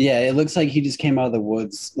 Yeah, it looks like he just came out of the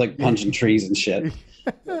woods like punching trees and shit.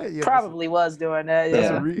 Probably was doing that.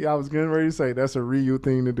 I was getting ready to say that's a Ryu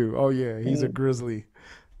thing to do. Oh yeah, he's a grizzly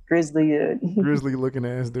looking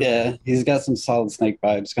ass dude. Yeah, he's got some Solid Snake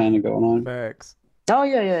vibes kind of going on. Facts. Oh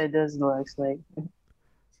yeah, it does look like Snake.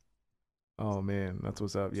 Oh man, that's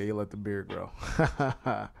what's up. Yeah, you let the beard grow.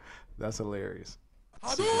 That's hilarious.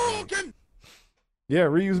 Yeah,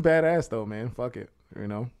 Ryu's badass though, man. Fuck it, you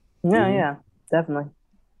know. Yeah, definitely.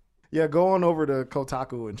 Yeah, go on over to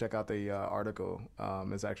Kotaku and check out the article.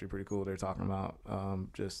 It's actually pretty cool. They're talking about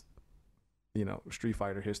just Street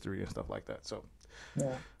Fighter history and stuff like that. So.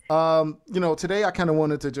 Yeah. Today I kind of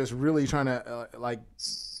wanted to just really trying to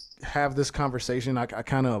have this conversation. I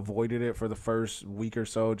kind of avoided it for the first week or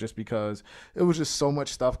so just because it was just so much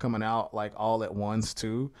stuff coming out like all at once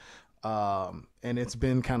too. And it's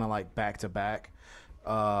been kind of like back to back.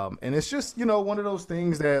 And it's just, one of those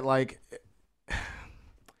things that like,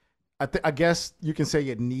 I guess you can say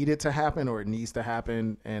it needed to happen or it needs to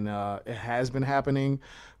happen. And it has been happening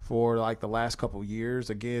for like the last couple years.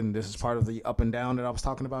 Again, this is part of the up and down that I was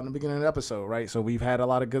talking about in the beginning of the episode, right? So we've had a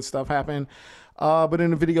lot of good stuff happen. But in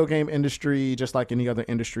the video game industry, just like any other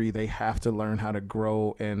industry, they have to learn how to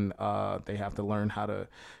grow and they have to learn how to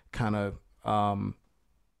kind of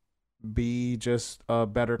be just a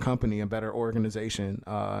better company, a better organization.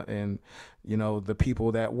 And, the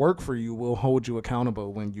people that work for you will hold you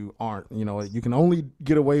accountable when you aren't. You can only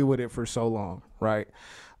get away with it for so long, right?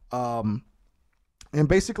 And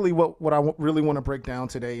basically, what I really want to break down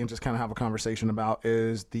today and just kind of have a conversation about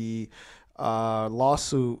is the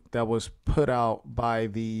lawsuit that was put out by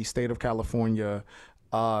the state of California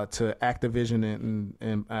to Activision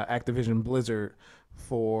and Activision Blizzard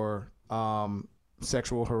for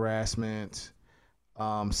sexual harassment,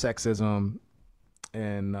 sexism,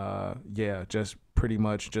 and just pretty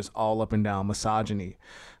much just all up and down misogyny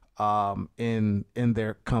in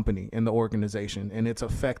their company, in the organization. And it's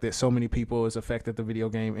affected so many people. It's affected the video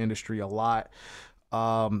game industry a lot.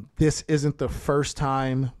 This isn't the first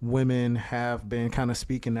time women have been kind of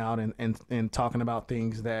speaking out and talking about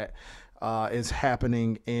things that is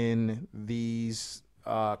happening in these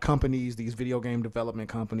companies, these video game development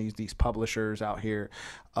companies, these publishers out here.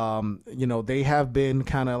 They have been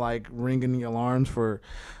kind of like ringing the alarms for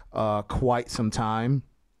quite some time.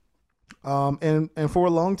 And for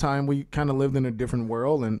a long time, we kind of lived in a different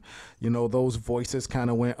world, and, those voices kind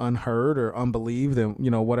of went unheard or unbelieved and,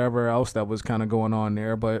 whatever else that was kind of going on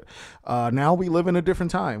there. But now we live in a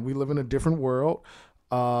different time. We live in a different world.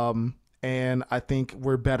 And I think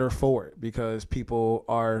we're better for it because people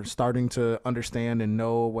are starting to understand and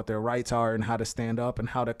know what their rights are and how to stand up and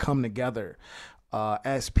how to come together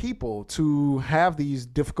as people to have these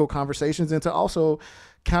difficult conversations and to also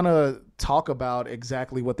kind of talk about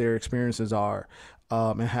exactly what their experiences are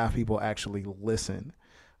and have people actually listen.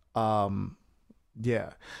 And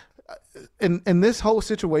this whole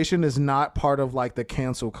situation is not part of like the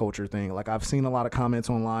cancel culture thing. Like I've seen a lot of comments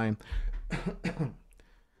online.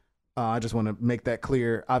 I just want to make that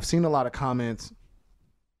clear. I've seen a lot of comments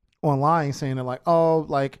online saying that like, oh,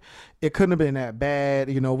 like it couldn't have been that bad.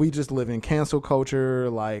 We just live in cancel culture.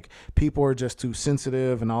 Like people are just too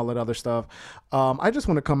sensitive and all that other stuff. I just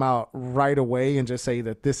want to come out right away and just say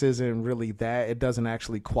that this isn't really that. It doesn't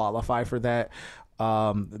actually qualify for that.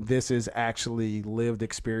 This is actually lived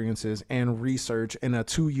experiences and research in a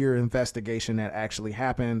 2-year investigation that actually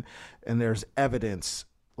happened. And there's evidence,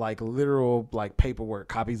 like literal, like paperwork,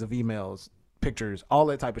 copies of emails, pictures, all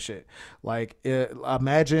that type of shit. Like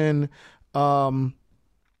imagine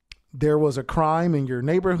there was a crime in your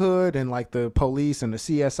neighborhood and like the police and the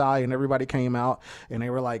CSI and everybody came out and they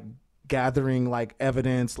were like gathering like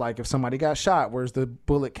evidence, like if somebody got shot, where's the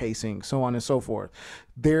bullet casing, so on and so forth.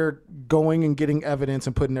 They're going and getting evidence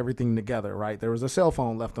and putting everything together, right? There was a cell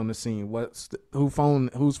phone left on the scene. Whose phone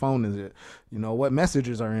is it? What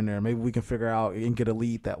messages are in there? Maybe we can figure out and get a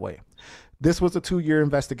lead that way. This was a 2-year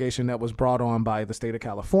investigation that was brought on by the state of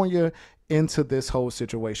California into this whole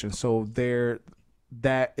situation. So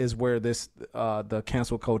that is where this the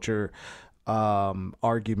cancel culture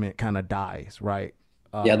argument kind of dies, right?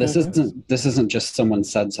 This isn't just someone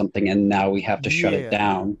said something and now we have to shut it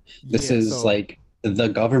down. This is like the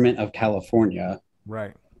government of California,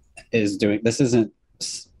 right, is doing. This isn't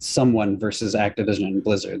someone versus Activision and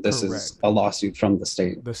Blizzard. This is a lawsuit from the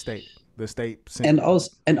state. The state. And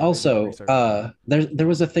also, there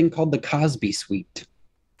was a thing called the Cosby Suite.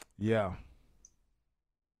 Yeah.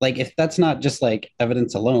 Like if that's not just like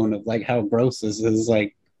evidence alone of like how gross this is,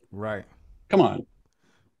 like, right. Come on.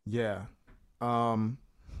 Yeah.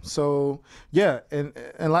 So yeah, and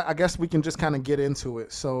like, I guess we can just kind of get into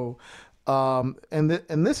it. So, and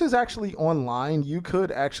this is actually online. You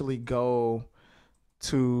could actually go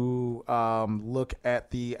to look at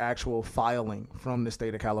the actual filing from the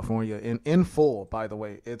state of California in full. By the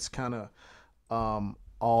way, it's kind of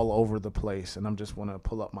all over the place, and I'm just want to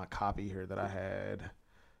pull up my copy here that I had.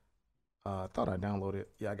 Thought I downloaded.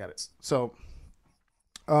 Yeah, I got it. So,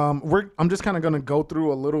 I'm just kind of going to go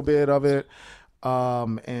through a little bit of it.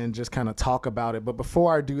 And just kind of talk about it. But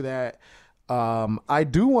before I do that, I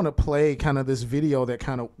do want to play kind of this video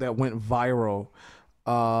that went viral,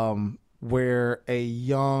 where a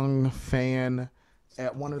young fan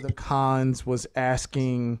at one of the cons was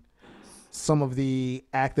asking some of the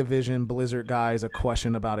Activision Blizzard guys a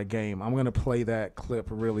question about a game. I'm going to play that clip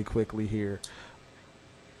really quickly here.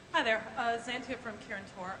 Hi there, Xantia from Kieran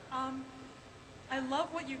Tor. I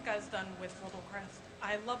love what you guys done with World of Warcraft.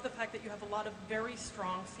 I love the fact that you have a lot of very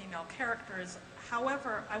strong female characters.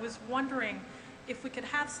 However, I was wondering if we could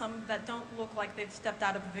have some that don't look like they've stepped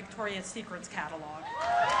out of a Victoria's Secrets catalog.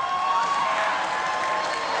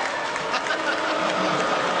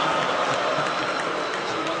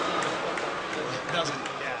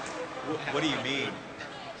 What do you mean?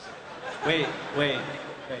 Wait.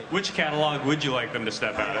 Which catalog would you like them to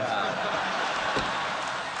step out of?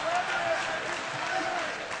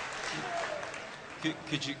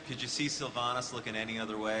 Could you see Sylvanas looking any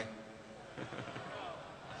other way?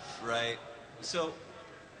 Right. So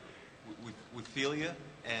we feel you,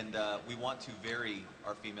 and we want to vary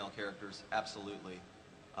our female characters, absolutely.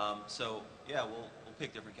 So yeah, we'll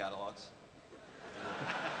pick different catalogs.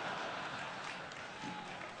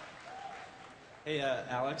 Hey,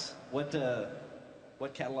 Alex, what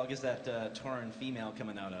catalog is that Tauren female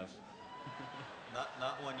coming out of?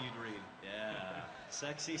 Not one you'd read. Yeah,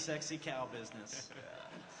 sexy cow business. Yeah.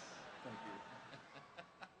 Thank you.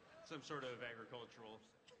 Some sort of agricultural.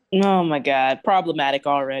 Oh my God, problematic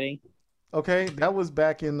already. Okay, that was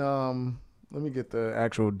back in let me get the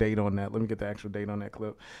actual date on that. Let me get the actual date on that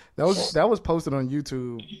clip. That was posted on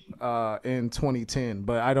YouTube in 2010,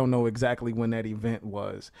 but I don't know exactly when that event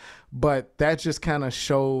was. But that just kind of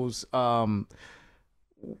shows some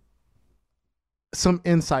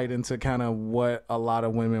insight into kind of what a lot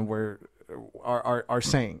of women are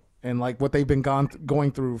saying, and like what they've been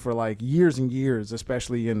going through for like years and years,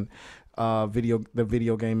 especially in the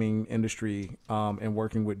video gaming industry, and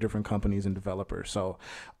working with different companies and developers. So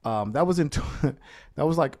that was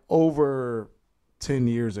like over 10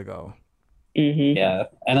 years ago. Mm-hmm. Yeah,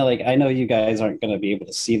 and I know you guys aren't going to be able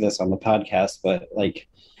to see this on the podcast, but like,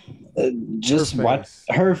 just what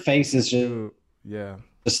her face is just, dude, yeah,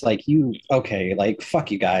 just like, you, okay, like,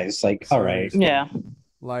 fuck you guys, like, all right, yeah.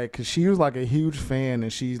 Like, 'cause she was like a huge fan,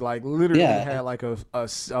 and she like literally had like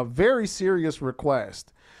a very serious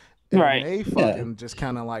request. And right. they fucking just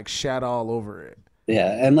kind of like shat all over it.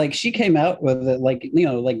 Yeah, and like she came out with it, like, you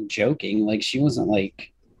know, like joking, like she wasn't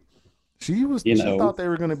like, she thought they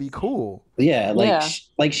were gonna be cool. Yeah,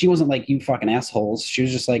 like she wasn't like, you fucking assholes. She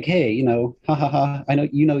was just like, hey, you know, ha ha ha. I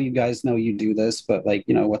know you guys know you do this, but like,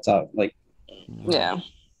 you know, what's up? Like, yeah,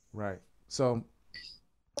 right. So,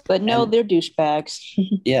 but no, they're douchebags.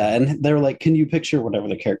 Yeah, and they're like, can you picture whatever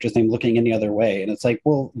the character's name looking any other way? And it's like,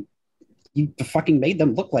 well, you fucking made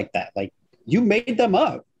them look like that. Like, you made them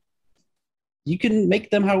up. You can make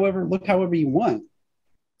them however you want.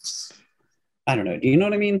 I don't know. Do you know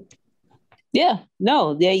what I mean? Yeah.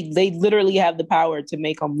 No, they literally have the power to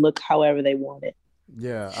make them look however they want it.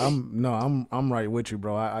 Yeah, I'm right with you,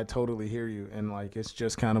 bro. I totally hear you, and like it's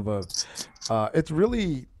just kind of it's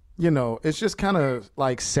really, you know, it's just kind of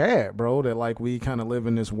like sad, bro, that like we kind of live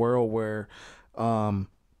in this world where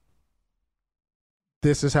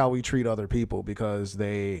this is how we treat other people because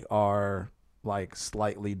they are like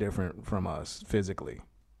slightly different from us physically.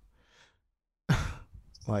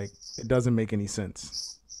 Like, it doesn't make any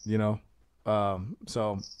sense, you know?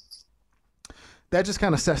 So that just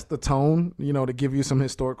kind of sets the tone, you know, to give you some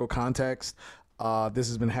historical context. This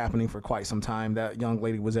has been happening for quite some time. That young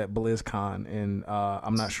lady was at BlizzCon, and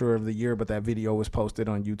I'm not sure of the year, but that video was posted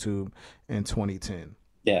on YouTube in 2010.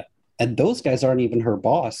 Yeah. And those guys aren't even her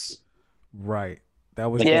boss. Right. That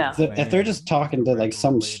was like, if they're just talking to like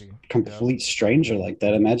some complete stranger like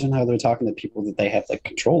that, imagine how they're talking to people that they have like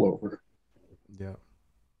control over. Yeah.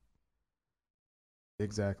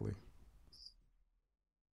 Exactly.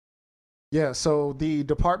 Yeah, so the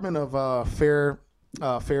Department of Fair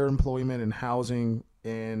Employment and Housing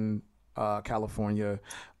in California,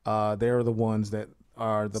 they're the ones that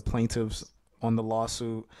are the plaintiffs on the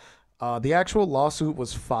lawsuit. The actual lawsuit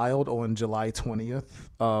was filed on July 20th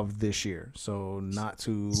of this year, so not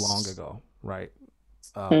too long ago, right?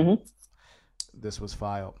 This was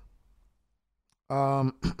filed.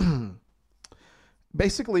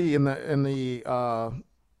 Basically, in the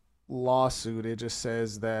lawsuit, it just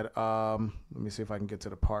says that let me see if I can get to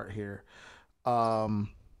the part here. Headquartered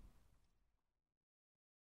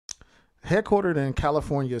in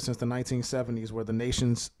California since the 1970s, where the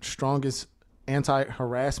nation's strongest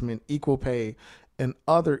anti-harassment, equal pay, and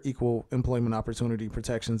other equal employment opportunity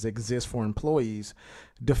protections exist for employees,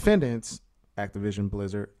 defendants, Activision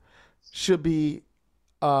Blizzard, should be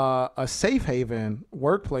a safe haven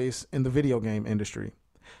workplace in the video game industry.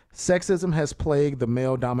 Sexism has plagued the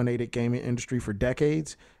male-dominated gaming industry for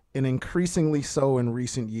decades, and increasingly so in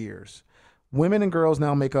recent years. Women and girls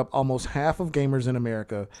now make up almost half of gamers in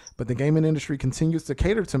America, but the gaming industry continues to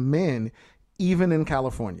cater to men, even in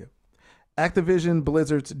California. Activision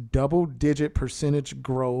Blizzard's double-digit percentage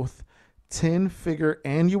growth, 10-figure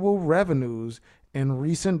annual revenues, and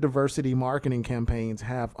recent diversity marketing campaigns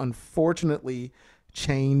have unfortunately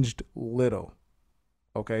changed little.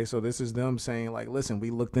 Okay, so this is them saying, like, listen, we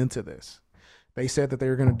looked into this. They said that they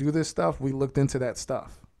were going to do this stuff. We looked into that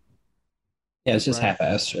stuff. Yeah, it's just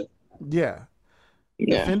half-assed shit. Yeah.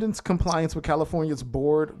 Defendants' compliance with California's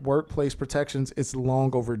board workplace protections is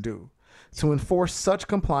long overdue. To enforce such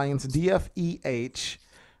compliance, DFEH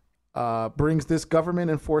brings this government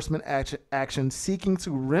enforcement action seeking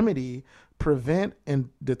to remedy, prevent, and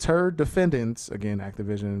deter defendants, again,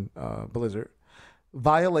 Activision Blizzard,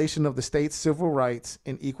 violation of the state's civil rights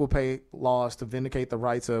and equal pay laws to vindicate the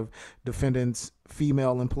rights of defendants,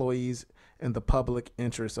 female employees, in the public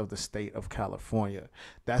interest of the state of California.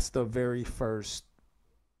 That's the very first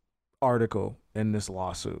article in this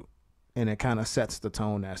lawsuit. And it kind of sets the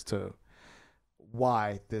tone as to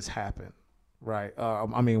why this happened, right?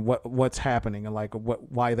 I mean, what's happening and like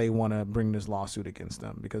why they want to bring this lawsuit against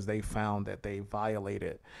them, because they found that they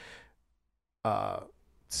violated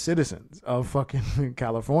citizens of fucking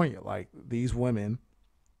California. Like, these women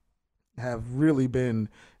have really been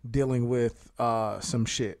dealing with some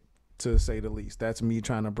shit, to say the least. That's me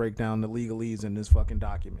trying to break down the legalese in this fucking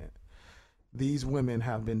document. These women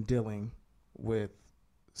have been dealing with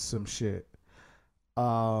some shit.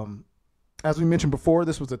 As we mentioned before,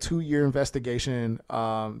 this was a 2-year investigation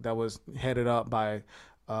that was headed up by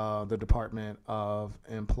the Department of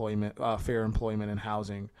Employment, Fair Employment and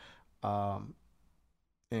Housing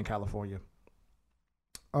in California.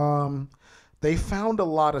 They found a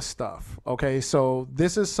lot of stuff. Okay, so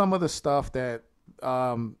this is some of the stuff that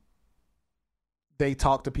they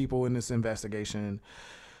talked to people in this investigation.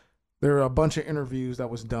 There are a bunch of interviews that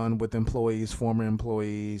was done with employees, former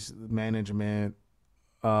employees, management.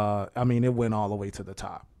 I mean, it went all the way to the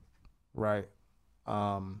top, right?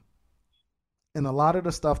 And a lot of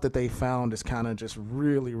the stuff that they found is kind of just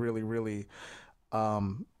really, really, really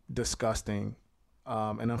disgusting.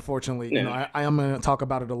 And unfortunately, you know, I am going to talk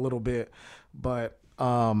about it a little bit, but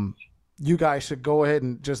you guys should go ahead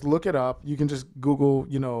and just look it up. You can just Google,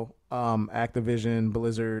 you know, Activision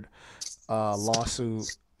Blizzard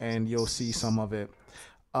lawsuit, and you'll see some of it.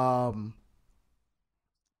 Let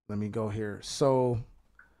me go here. So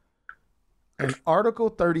in Article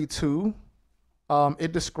 32,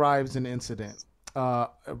 it describes an incident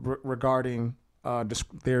regarding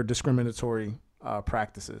their discriminatory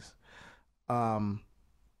practices.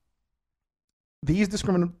 These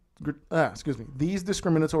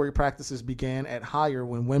discriminatory practices began at Hire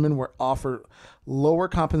when women were offered lower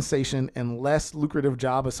compensation and less lucrative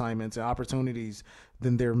job assignments and opportunities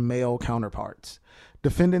than their male counterparts.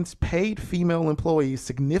 Defendants paid female employees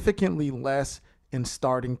significantly less in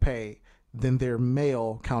starting pay than their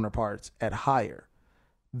male counterparts at Hire.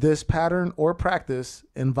 This pattern or practice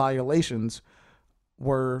and violations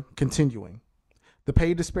were continuing. The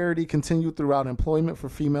pay disparity continued throughout employment for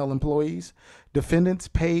female employees. Defendants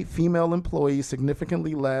paid female employees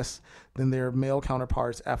significantly less than their male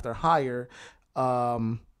counterparts after Hire.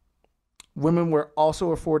 Women were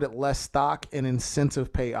also afforded less stock and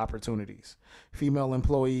incentive pay opportunities. Female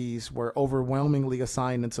employees were overwhelmingly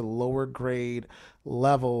assigned into lower grade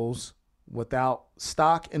levels without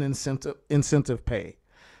stock and incentive pay.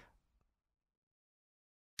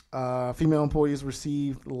 Female employees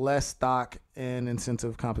received less stock and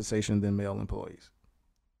incentive compensation than male employees.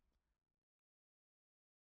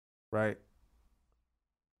 Right.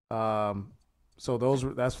 So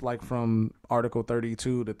that's like from Article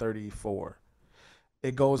 32 to 34.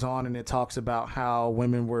 It goes on and it talks about how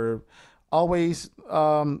women were always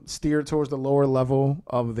steered towards the lower level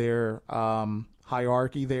of their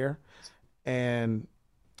hierarchy there, and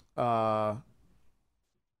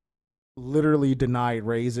literally denied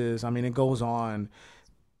raises. I mean, it goes on.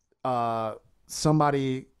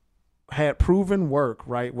 Somebody had proven work,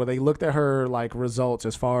 right, where they looked at her like results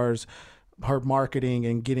as far as her marketing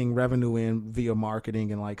and getting revenue in via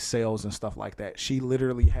marketing and like sales and stuff like that. She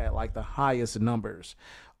literally had like the highest numbers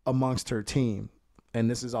amongst her team. And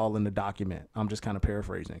this is all in the document. I'm just kind of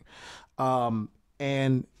paraphrasing.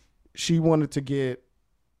 And she wanted to get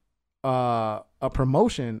a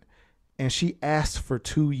promotion, and she asked for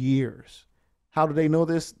 2 years. How do they know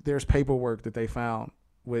this? There's paperwork that they found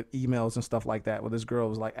with emails and stuff like that, where this girl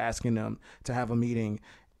was like asking them to have a meeting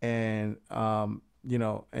and, you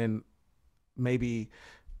know, and maybe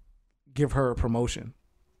give her a promotion.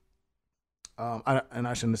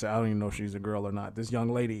 I shouldn't say, I don't even know if she's a girl or not. This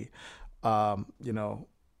young lady, you know,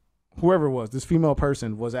 whoever it was, this female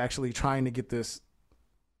person was actually trying to get this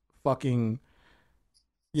fucking,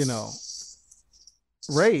 you know,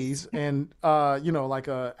 raise and, you know, like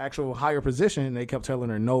a actual higher position. And they kept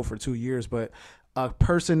telling her no for 2 years, but a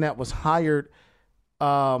person that was hired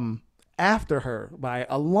after her by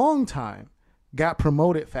a long time got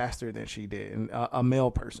promoted faster than she did, and a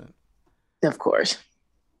male person. Of course.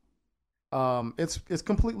 It's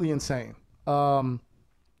completely insane.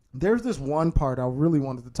 There's this one part I really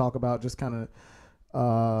wanted to talk about, just kind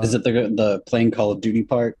of. Is it the playing Call of Duty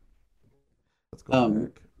part? Let's go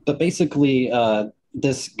back. But basically,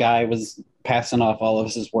 this guy was passing off all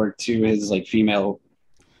of his work to his like female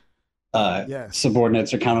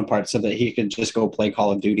subordinates or counterparts so that he could just go play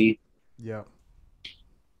Call of Duty. Yeah.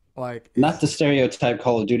 Like, not the stereotype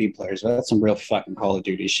Call of Duty players, but that's some real fucking Call of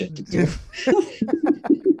Duty shit to do.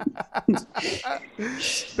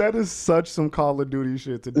 That is such some Call of Duty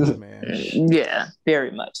shit to do, man. Yeah,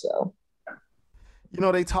 very much so. You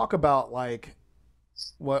know, they talk about like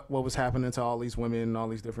what was happening to all these women and all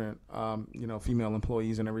these different female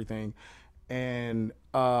employees and everything. And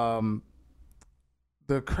the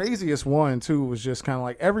craziest one too was just kind of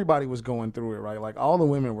like everybody was going through it, right? Like all the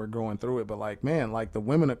women were going through it, but like, man, like the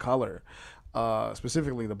women of color,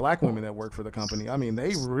 specifically the black women that work for the company, I mean,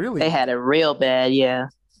 they had it real bad. Yeah,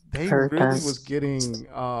 they really was getting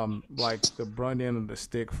like the brunt end of the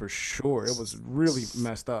stick for sure. It was really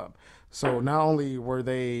messed up. So not only were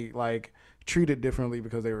they like treated differently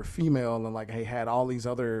because they were female and like they had all these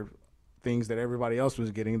other things that everybody else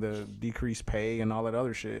was getting, the decreased pay and all that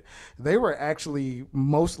other shit, they were actually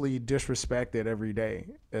mostly disrespected every day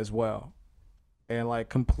as well, and like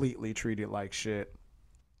completely treated like shit.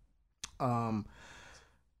 In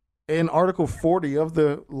Article 40 of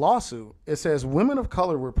the lawsuit, it says women of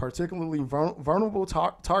color were particularly vulnerable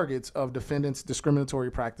targets of defendants'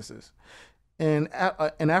 discriminatory practices. And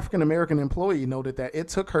an African-American employee noted that it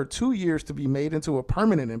took her 2 years to be made into a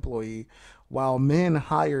permanent employee, while men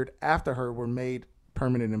hired after her were made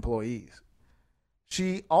permanent employees.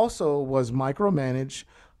 She also was micromanaged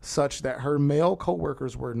such that her male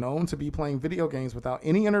coworkers were known to be playing video games without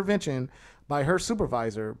any intervention by her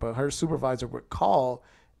supervisor, but her supervisor would call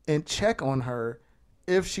and check on her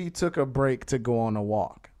if she took a break to go on a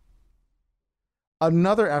walk.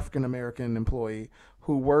 Another African-American employee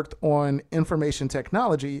who worked on information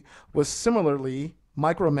technology was similarly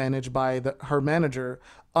micromanaged by her manager,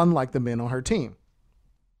 unlike the men on her team.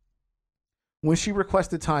 When she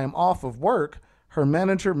requested time off of work, her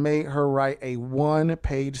manager made her write a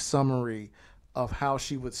 1-page summary of how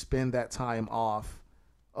she would spend that time off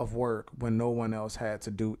of work when no one else had to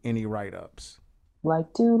do any write-ups.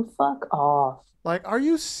 Like, dude, fuck off. Like, are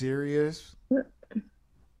you serious?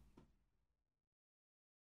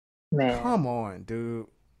 Man. Come on, dude.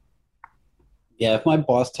 Yeah, if my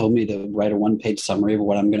boss told me to write a 1-page summary of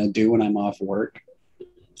what I'm going to do when I'm off work,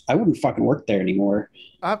 I wouldn't fucking work there anymore.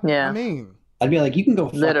 I mean, I'd be like, you can go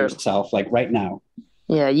fuck yourself, like right now.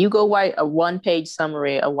 Yeah, you go write a 1-page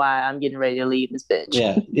summary of why I'm getting ready to leave this bitch.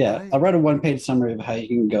 Yeah. Right. I'll write a 1-page summary of how you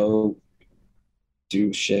can go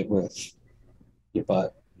do shit with your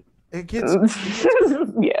butt. It gets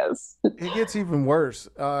yes. It gets even worse.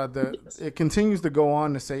 It continues to go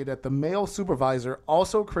on to say that the male supervisor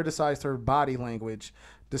also criticized her body language,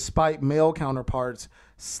 despite male counterparts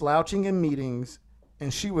slouching in meetings,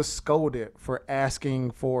 and she was scolded for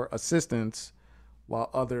asking for assistance, while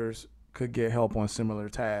others could get help on similar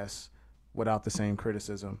tasks without the same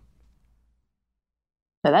criticism.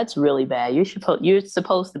 Now that's really bad. You're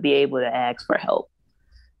supposed to be able to ask for help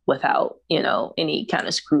without, any kind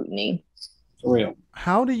of scrutiny. For real.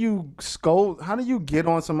 How do you get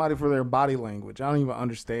on somebody for their body language? I don't even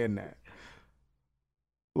understand that.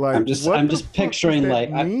 Like, I'm just picturing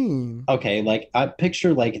like, I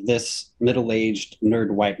picture like this middle-aged nerd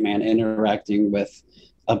white man interacting with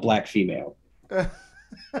a black female.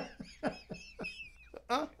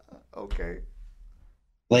 Okay.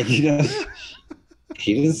 Like,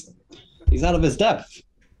 he's out of his depth.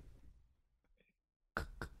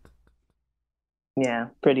 Yeah,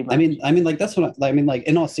 pretty much. I mean, like that's what I mean. Like,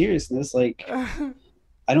 in all seriousness, like,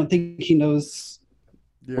 I don't think he knows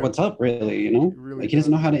what's up, really. He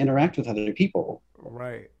doesn't know how to interact with other people.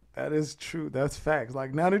 Right. That is true. That's facts.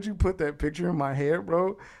 Like, now that you put that picture in my head,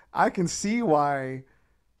 bro, I can see why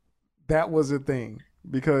that was a thing,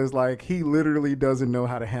 because like he literally doesn't know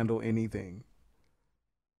how to handle anything.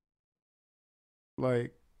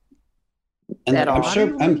 Like, and like, I'm sure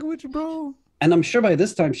language, bro. And I'm sure by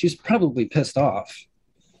this time she's probably pissed off.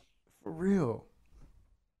 For real.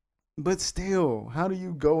 But still, how do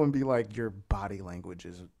you go and be like, your body language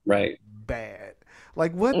is bad?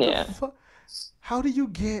 Like, what the fuck? How do you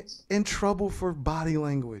get in trouble for body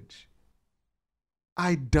language?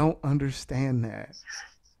 I don't understand that.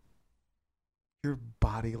 Your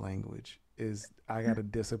body language is, I gotta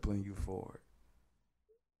discipline you for it.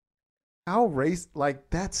 How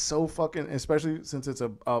that's so fucking, especially since it's a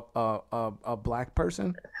black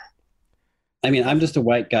person. I mean, I'm just a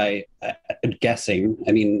white guy guessing.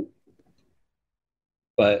 I mean,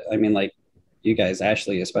 but I mean, like, you guys,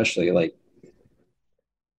 Ashley, especially, like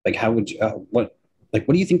how would you, what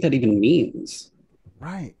do you think that even means?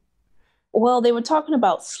 Right. Well, they were talking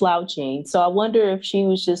about slouching. So I wonder if she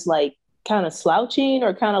was just like kind of slouching,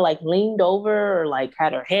 or kind of like leaned over, or like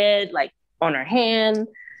had her head like on her hand.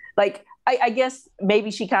 Like, I guess maybe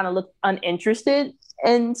she kind of looked uninterested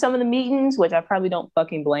in some of the meetings, which I probably don't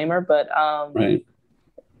fucking blame her, but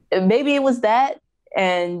maybe it was that.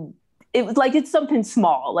 And it was like, it's something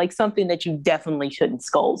small, like something that you definitely shouldn't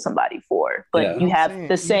scold somebody for, but you have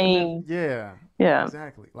the same. Yeah,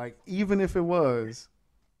 exactly. Like, even if it was,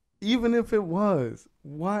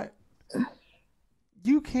 what,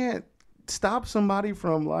 you can't stop somebody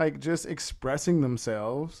from like just expressing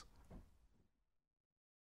themselves.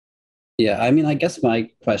 Yeah, I mean, I guess my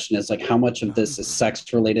question is like, how much of this is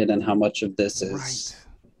sex related and how much of this is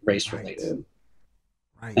race related?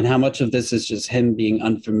 Right. And how much of this is just him being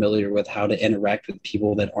unfamiliar with how to interact with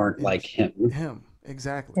people that aren't like him?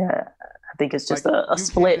 Exactly. Yeah, I think it's just like, a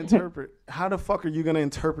split. How the fuck are you going to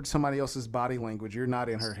interpret somebody else's body language? You're not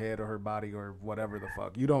in her head or her body or whatever the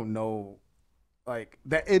fuck. You don't know, like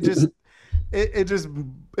that. It just,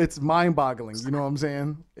 it's mind boggling. You know what I'm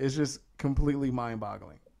saying? It's just completely mind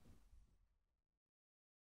boggling.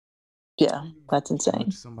 Yeah, that's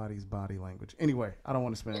insane. Somebody's body language. Anyway, I don't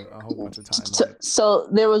want to spend a whole bunch of time. So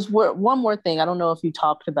there was one more thing. I don't know if you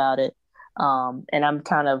talked about it, and I'm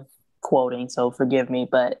kind of quoting, so forgive me.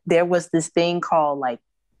 But there was this thing called like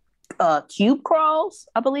cube crawls,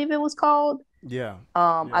 I believe it was called. Yeah.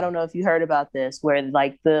 I don't know if you heard about this, where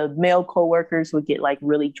like the male coworkers would get like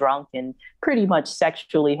really drunk and pretty much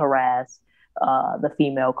sexually harass the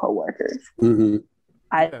female coworkers. Mm-hmm.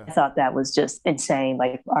 I thought that was just insane.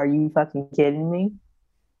 Like, are you fucking kidding me?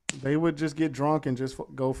 They would just get drunk and just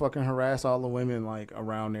go fucking harass all the women like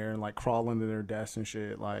around there and like crawl into their desks and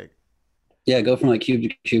shit. Like, yeah, go from like cube to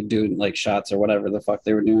cube, doing like shots or whatever the fuck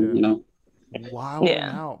they were doing, you know? Wild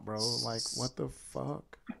out, bro. Like, what the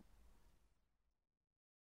fuck?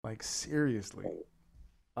 Like, seriously.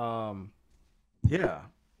 Yeah.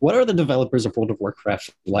 What are the developers of World of Warcraft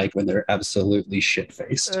like when they're absolutely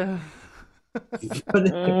shit-faced? I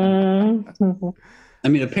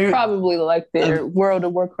mean, apparently probably like their World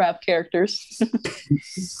of Warcraft characters.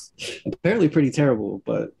 Apparently pretty terrible,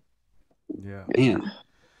 but yeah, man,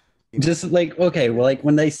 just like, okay, well, like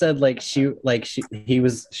when they said like she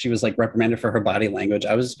was like reprimanded for her body language,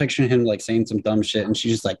 I was just picturing him like saying some dumb shit, and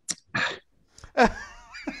she's just like.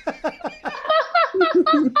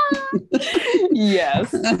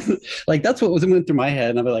 Yes, like that's what went through my head,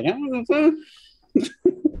 and I'd be like, I don't know.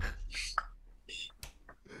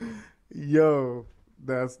 Yo,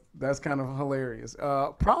 that's kind of hilarious.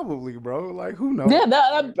 Probably, bro. Like, who knows? Yeah,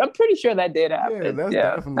 I'm pretty sure that did happen. Yeah, that's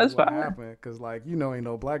definitely what happened. Because, like, you know, ain't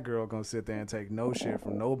no black girl gonna sit there and take no shit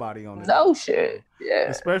from nobody on this. No shit. Yeah.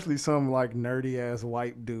 Especially some like nerdy ass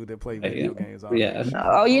white dude that play video games. Yeah.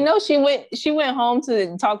 Oh, you know, she went home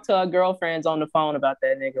to talk to her girlfriends on the phone about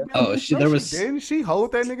that nigga. Oh, didn't she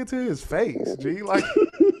hold that nigga to his face? G, like.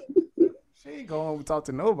 She ain't go home and talk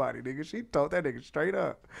to nobody, nigga. She told that nigga straight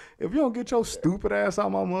up. If you don't get your stupid ass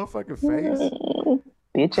out my motherfucking face.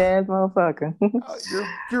 Bitch ass motherfucker.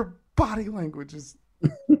 Your body language is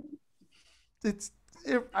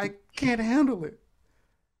I can't handle it.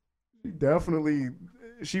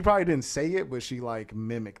 She probably didn't say it, but she like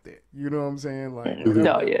mimicked it. You know what I'm saying? Like,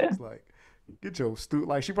 no, yeah. It's like, get your stupid.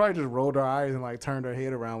 Like, she probably just rolled her eyes and like turned her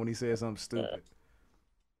head around when he said something stupid.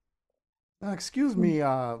 Excuse me,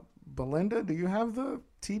 Belinda, do you have the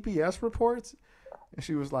TPS reports? And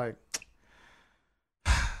she was like,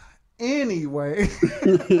 anyway.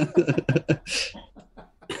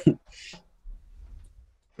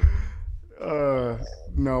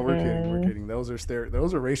 No, we're kidding. Those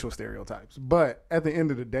are racial stereotypes. But at the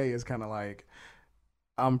end of the day, it's kind of like,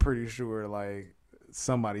 I'm pretty sure like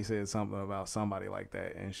somebody said something about somebody like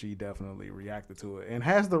that, and she definitely reacted to it and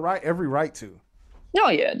has every right to. Oh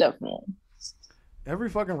yeah, definitely. Every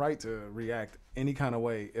fucking right to react any kind of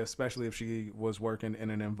way, especially if she was working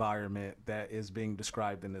in an environment that is being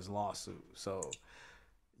described in this lawsuit. So,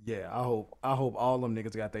 yeah, I hope all them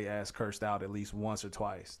niggas got their ass cursed out at least once or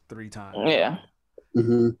twice, 3 times. Yeah.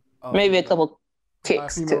 Mm-hmm. Maybe a couple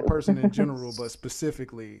kicks too. Female person in general, but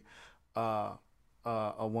specifically a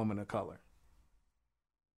woman of color.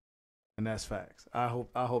 And that's facts. I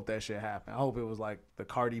hope that shit happened. I hope it was like the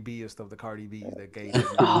Cardi B-est of the Cardi B's that gave it.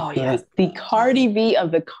 Oh yes, the Cardi B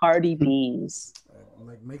of the Cardi B's.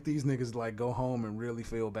 Like, make these niggas like go home and really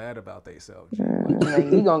feel bad about themselves.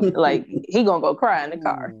 He gonna go cry in the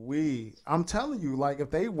car. I'm telling you, like,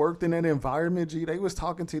 if they worked in that environment, G, they was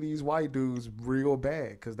talking to these white dudes real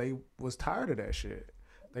bad because they was tired of that shit.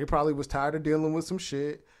 They probably was tired of dealing with some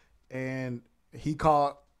shit, and he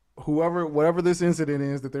caught whatever this incident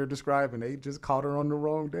is that they're describing, they just caught her on the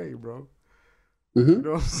wrong day, bro. Mm-hmm. You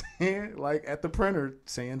know what I'm saying? Like, at the printer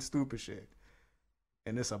saying stupid shit.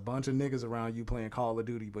 And it's a bunch of niggas around you playing Call of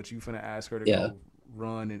Duty, but you finna ask her to go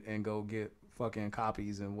run and go get fucking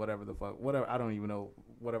copies and whatever the fuck. Whatever, I don't even know,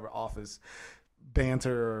 whatever office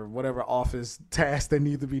banter or whatever office tasks that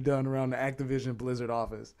need to be done around the Activision Blizzard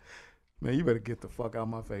office. Man, you better get the fuck out of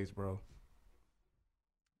my face, bro.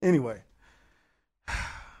 Anyway.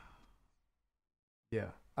 Yeah,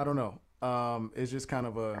 I don't know. It's just kind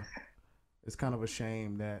of a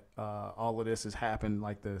shame that all of this has happened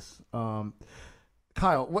like this.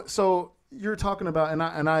 Kyle, so you're talking about,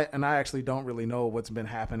 and I actually don't really know what's been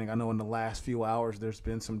happening. I know in the last few hours there's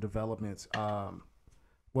been some developments.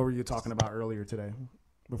 What were you talking about earlier today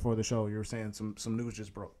before the show? You were saying some news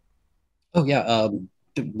just broke. Oh yeah,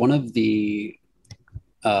 one of the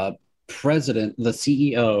the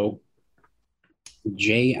CEO,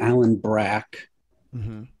 J. Allen Brack,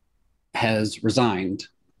 has resigned.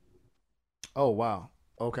 Oh wow.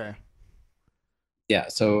 Okay. Yeah.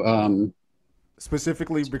 So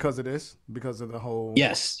specifically because of this, because of the whole.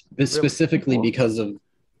 Yes, specifically because of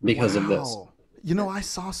this. You know, I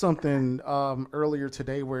saw something earlier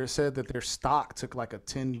today where it said that their stock took like a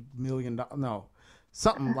 $10 million,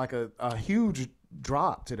 something like a huge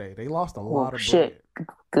drop today. They lost a lot of shit. bread.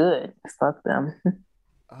 Good. Fuck them.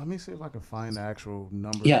 Let me see if I can find the actual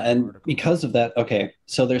numbers. Yeah, and because of that, okay,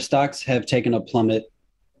 so their stocks have taken a plummet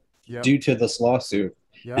due to this lawsuit,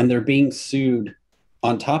 and they're being sued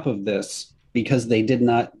on top of this because they did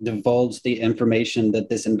not divulge the information that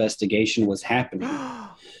this investigation was happening.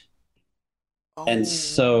 And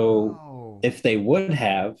so if they would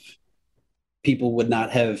have, people would not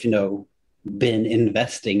have, been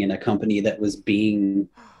investing in a company that was being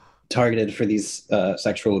targeted for these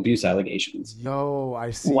sexual abuse allegations. Yo, I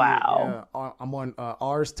see. Wow. Yeah. I'm on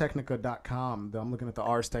arstechnica.com. I'm looking at the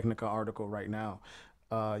Ars Technica article right now.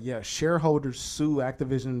 Shareholders sue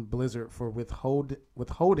Activision Blizzard for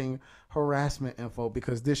withholding harassment info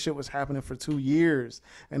because this shit was happening for 2 years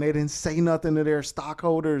and they didn't say nothing to their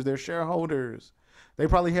stockholders, their shareholders. They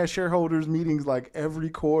probably had shareholders meetings like every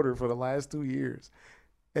quarter for the last 2 years.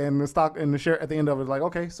 And the stock and the share at the end of it is like,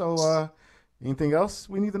 okay, so anything else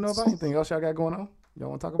we need to know about? Anything else y'all got going on? Y'all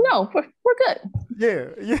want to talk about? No, we're good. Yeah.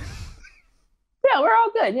 Yeah, we're all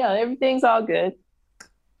good. Yeah, everything's all good.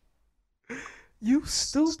 You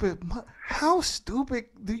stupid. How stupid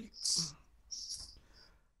do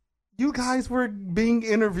you guys were being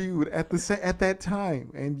interviewed at that time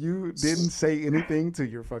and you didn't say anything to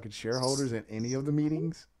your fucking shareholders in any of the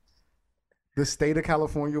meetings? The state of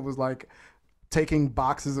California was like taking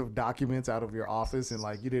boxes of documents out of your office and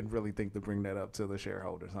like you didn't really think to bring that up to the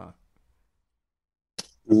shareholders, huh?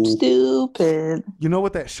 Stupid. You know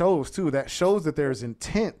what that shows too? That shows that there's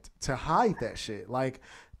intent to hide that shit. Like,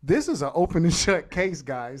 this is an open and shut case,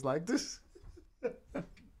 guys. Like this,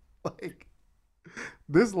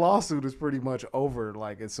 this lawsuit is pretty much over.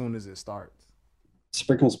 Like as soon as it starts,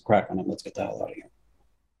 sprinkle some crack on it. Let's get the hell out of here.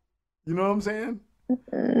 You know what I'm saying?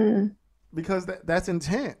 Because that's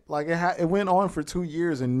intent. Like it went on for 2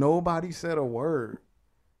 years and nobody said a word.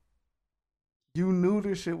 You knew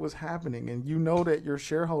this shit was happening, and you know that your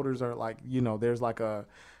shareholders are like, there's like a,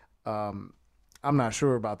 I'm not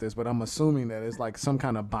sure about this, but I'm assuming that it's like some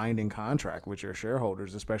kind of binding contract with your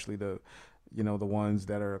shareholders, especially the ones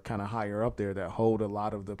that are kind of higher up there that hold a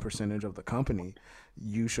lot of the percentage of the company.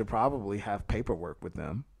 You should probably have paperwork with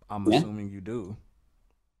them. I'm assuming you do.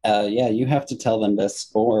 You have to tell them this,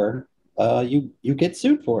 or you get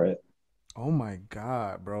sued for it. Oh my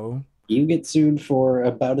God, bro. You get sued for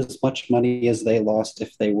about as much money as they lost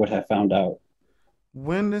if they would have found out.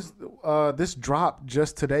 When this dropped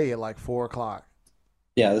just today at like 4:00.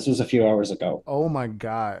 Yeah, this was a few hours ago. Oh my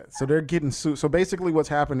God. So they're getting sued. So basically what's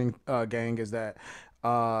happening, gang, is that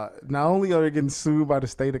not only are they getting sued by the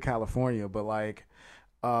state of California, but like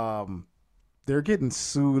they're getting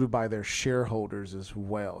sued by their shareholders as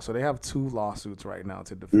well. So they have 2 lawsuits right now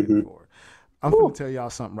to defend for. I'm going to tell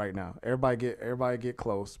y'all something right now. Everybody get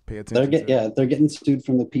close. Pay attention. They're getting sued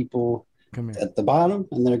from the people at the bottom,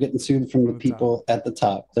 and they're getting sued from the people at the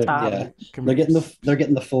top. They're getting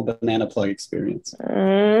the full banana plug experience.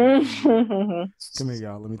 Come here,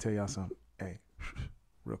 y'all. Let me tell y'all something. Hey,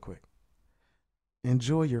 real quick.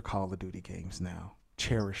 Enjoy your Call of Duty games now.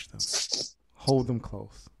 Cherish them. Hold them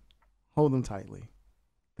close. Hold them tightly.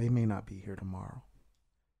 They may not be here tomorrow.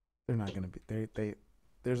 They're not going to be.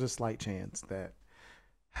 There's a slight chance that,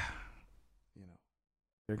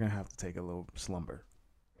 they're going to have to take a little slumber.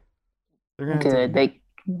 Good.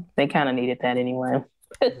 They kind of needed that anyway.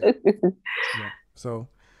 Yeah. So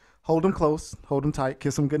hold them close, hold them tight,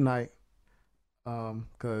 kiss them goodnight.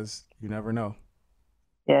 Because you never know.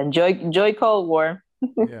 Yeah. Enjoy Cold War.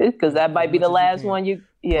 Because that might be the last one you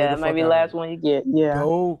get. Yeah.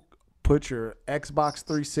 Go put your Xbox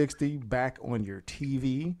 360 back on your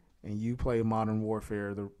TV and you play Modern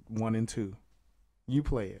Warfare, the 1 and 2. You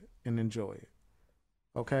play it and enjoy it.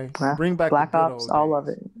 Okay? Bring back Black Ops, all of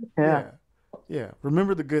it. Yeah. Yeah,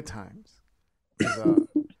 remember the good times.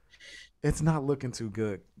 It's not looking too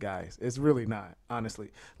good, guys. It's really not,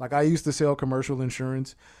 honestly. Like, I used to sell commercial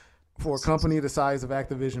insurance for a company the size of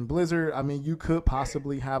Activision Blizzard. I mean, you could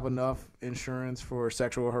possibly have enough insurance for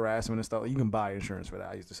sexual harassment and stuff. You can buy insurance for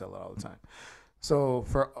that. I used to sell it all the time. So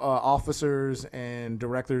for officers and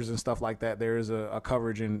directors and stuff like that, there is a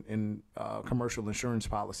coverage in commercial insurance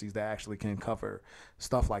policies that actually can cover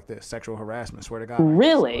stuff like this, sexual harassment. Swear to God,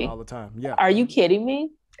 really, all the time. Yeah. Are you kidding me?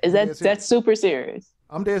 Is that's super serious?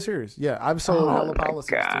 I'm dead serious. Yeah, I've sold hella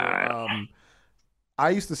policies to. I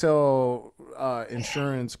used to sell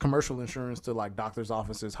insurance, commercial insurance to like doctors'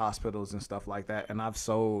 offices, hospitals, and stuff like that, and I've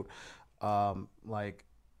sold like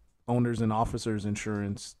owners and officers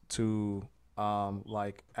insurance to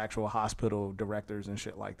like actual hospital directors and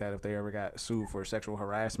shit like that. If they ever got sued for sexual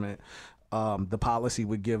harassment, the policy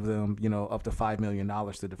would give them, you know, up to $5 million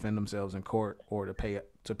to defend themselves in court or to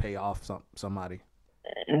pay off somebody.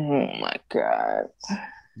 Oh my God.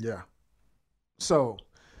 Yeah. So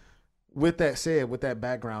with that said, with that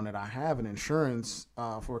background that I have in insurance,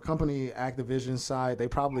 for a company Activision side, they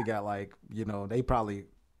probably got like, you know, they probably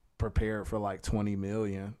prepared for like 20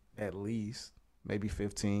 million at least. Maybe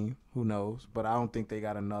 15, who knows? But I don't think they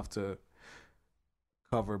got enough to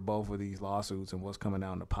cover both of these lawsuits and what's coming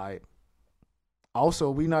down the pipe. Also,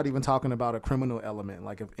 we're not even talking about a criminal element.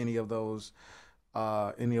 Like if any of those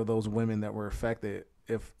women that were affected,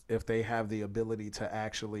 if they have the ability to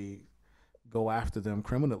actually go after them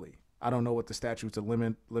criminally. I don't know what the statutes of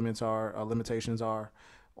limitations are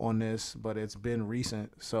on this, but it's been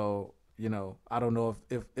recent. So, you know, I don't know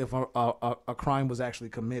if a crime was actually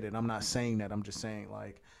committed. I'm not saying that. I'm just saying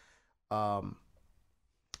like,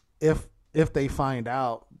 if they find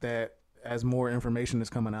out that as more information is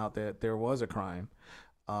coming out that there was a crime,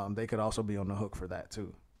 they could also be on the hook for that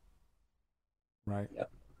too. Right. Yeah.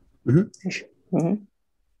 Mm-hmm. Mm-hmm.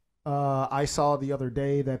 I saw the other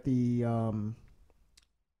day that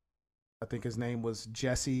I think his name was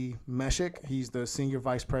Jesse Meshik. He's the senior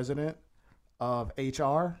vice president of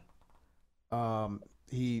HR.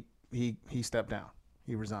 He stepped down.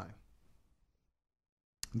 He resigned.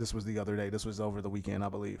 This was the other day. This was over the weekend, I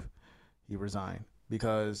believe. He resigned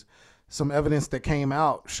because some evidence that came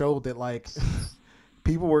out showed that like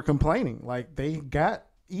people were complaining. Like they got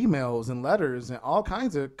emails and letters and all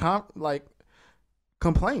kinds of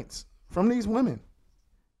complaints from these women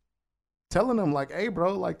telling them like, hey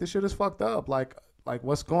bro, like this shit is fucked up. Like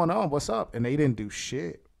what's going on? What's up? And they didn't do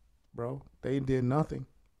shit, bro. They did nothing.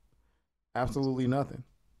 Absolutely nothing.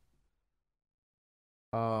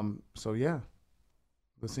 So yeah,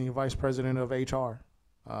 the senior vice president of HR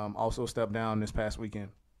also stepped down this past weekend.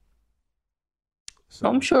 So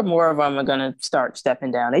I'm sure more of them are gonna start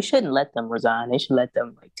stepping down. They shouldn't let them resign. They should let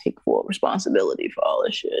them like take full responsibility for all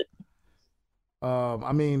this shit.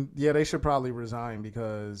 I mean, yeah, they should probably resign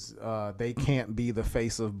because they can't be the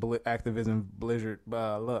face of Activision Blizzard.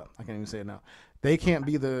 Look, I can't even say it now. They can't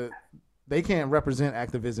represent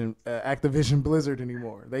Activision Blizzard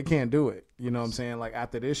anymore. They can't do it. You know what I'm saying? Like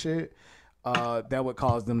after this shit, that would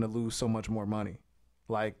cause them to lose so much more money.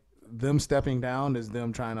 Like them stepping down is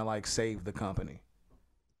them trying to like save the company.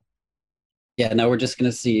 Yeah, now we're just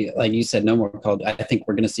going to see, like you said, no more Call of Duty. I think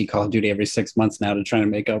we're going to see Call of Duty every 6 months now to try to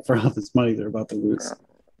make up for all this money they're about to lose.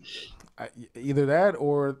 Either that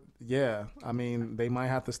or, yeah, I mean, they might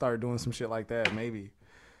have to start doing some shit like that, maybe.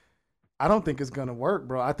 I don't think it's going to work,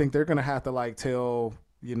 bro. I think they're going to have to, like, tell,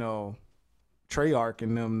 you know, Treyarch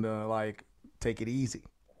and them to, like, take it easy.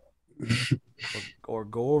 or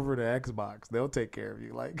go over to Xbox. They'll take care of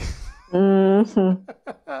you. Like,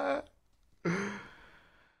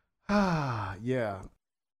 yeah.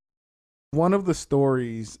 One of the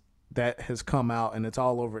stories that has come out, and it's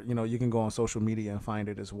all over, you know, you can go on social media and find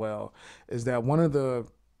it as well, is that one of the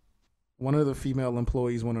female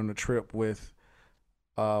employees went on a trip with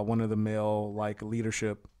one of the male like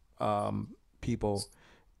leadership people,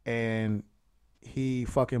 and he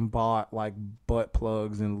fucking bought like butt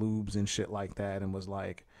plugs and lubes and shit like that and was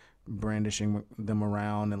like brandishing them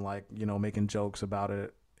around and like, you know, making jokes about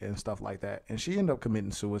it and stuff like that. And she ended up committing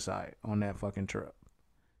suicide on that fucking trip.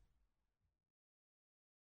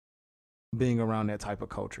 Being around that type of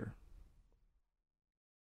culture.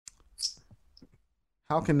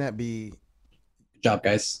 How can that be? Good job,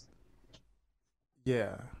 guys.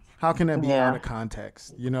 Yeah. How can that be out of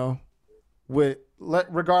context, you know?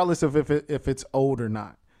 Regardless of if it's old or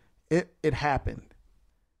not. It happened.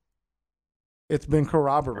 It's been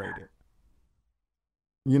corroborated.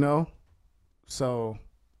 You know? So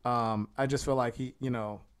I just feel like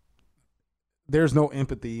there's no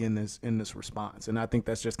empathy in this response, and I think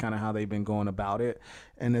that's just kind of how they've been going about it,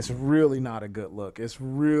 and it's really not a good look. It's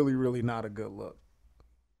really, really not a good look,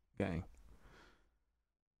 gang,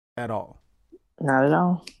 at all. Not at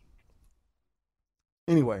all.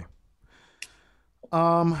 Anyway,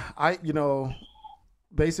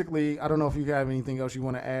 basically, I don't know if you have anything else you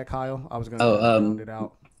want to add, Kyle. I was going to round it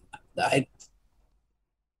out. I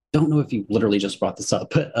don't know if you literally just brought this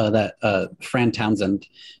up, but that Fran Townsend,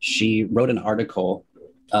 she wrote an article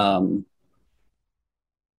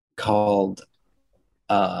called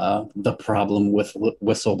 "The Problem with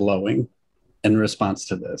Whistleblowing" in response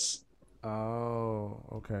to this. Oh,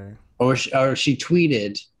 okay. Or she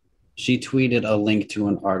tweeted a link to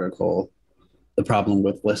an article, "The Problem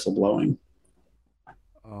with Whistleblowing."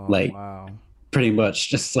 Oh, like, wow. Pretty much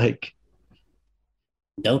just like,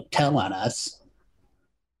 don't tell on us.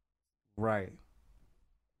 Right.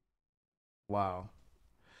 Wow.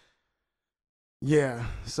 Yeah.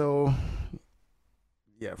 So,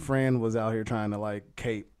 yeah, Fran was out here trying to like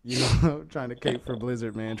cape, trying to cape for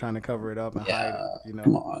Blizzard, man, trying to cover it up and hide it,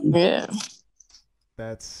 Come on. Yeah.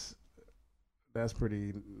 That's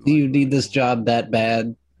pretty. Do you need this job that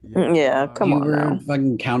bad? Yeah, come on. You were now.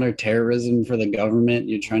 fucking counterterrorism for the government.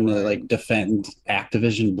 You're trying to like defend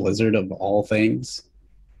Activision Blizzard of all things.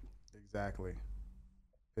 Exactly.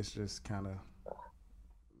 It's just kind of,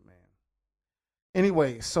 man.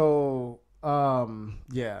 Anyway, so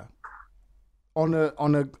yeah. On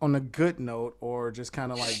a good note, or just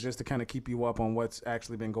kind of like just to kind of keep you up on what's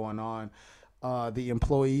actually been going on, the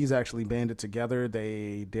employees actually banded together.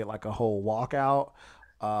 They did like a whole walkout.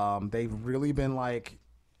 They've really been like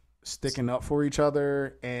sticking up for each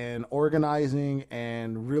other and organizing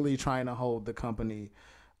and really trying to hold the company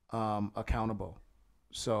accountable.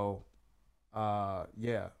 So,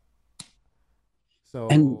 yeah. So,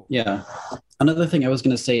 and yeah, another thing I was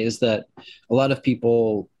going to say is that a lot of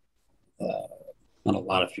people, not a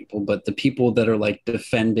lot of people, but the people that are like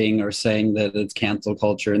defending or saying that it's cancel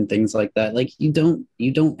culture and things like that, like you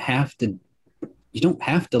don't have to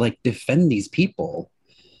like defend these people.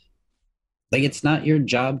 Like, it's not your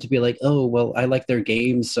job to be like, oh, well, I like their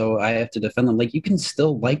games, so I have to defend them. Like, you can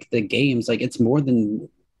still like the games. Like, it's more than,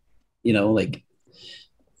 like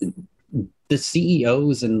the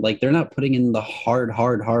CEOs, and like, they're not putting in the hard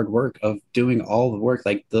work of doing all the work.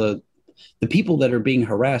 Like the people that are being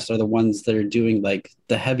harassed are the ones that are doing like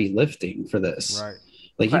the heavy lifting for this. right.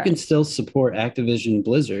 Like, you can still support Activision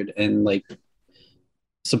Blizzard and like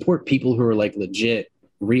support people who are like legit,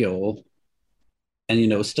 real,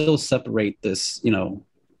 and still separate this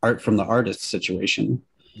art from the artist situation.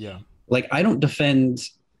 Yeah. Like, I don't defend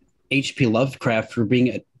H.P. Lovecraft for being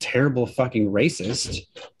a terrible fucking racist.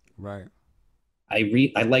 Right.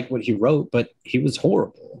 I like what he wrote, but he was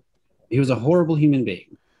horrible. He was a horrible human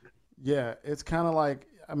being. Yeah, it's kind of like,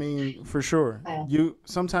 I mean, for sure.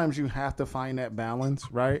 Sometimes you have to find that balance,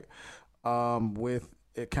 right? With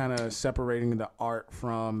it kind of separating the art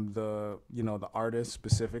from the artist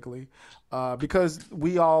specifically, because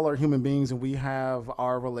we all are human beings and we have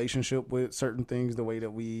our relationship with certain things the way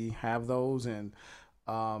that we have those, and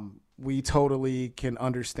we totally can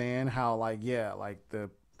understand how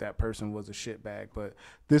that person was a shitbag, but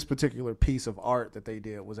this particular piece of art that they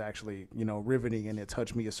did was actually riveting and it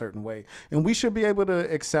touched me a certain way, and we should be able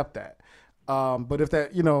to accept that. But if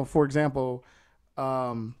that for example,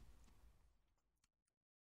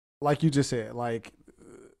 like you just said, like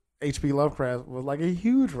H.P. Lovecraft was like a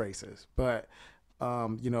huge racist, but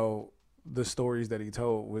the stories that he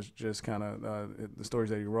told was just kind of the stories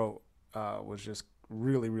that he wrote was just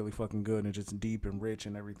really, really fucking good and just deep and rich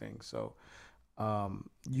and everything. So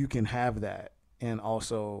you can have that and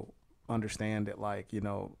also understand that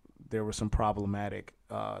there were some problematic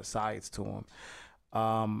sides to him.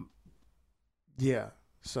 Yeah.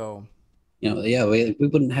 So. We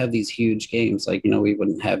wouldn't have these huge games. Like, we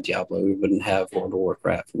wouldn't have Diablo. We wouldn't have World of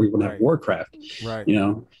Warcraft. We wouldn't have Warcraft. Right.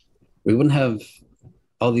 We wouldn't have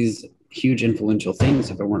all these huge influential things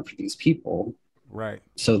if it weren't for these people. Right.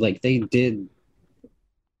 So, like, they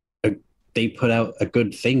put out a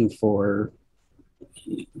good thing for,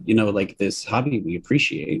 like this hobby we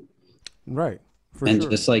appreciate. Right. And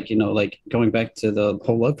just like, like going back to the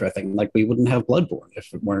whole Lovecraft thing, like we wouldn't have Bloodborne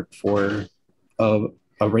if it weren't for a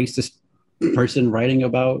racist person writing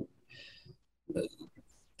about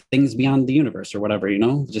things beyond the universe or whatever,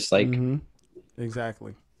 just like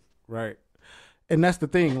exactly. Right. And that's the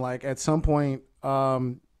thing, like at some point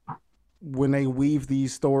when they weave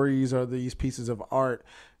these stories or these pieces of art,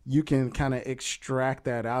 you can kind of extract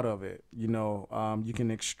that out of it. You can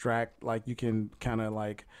extract, like you can kind of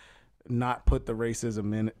like not put the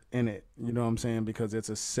racism in it. You know what I'm saying? Because it's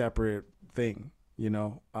a separate thing.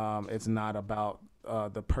 It's not about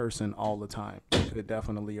the person all the time. You could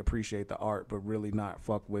definitely appreciate the art, but really not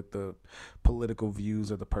fuck with the political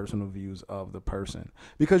views or the personal views of the person,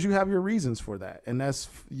 because you have your reasons for that, and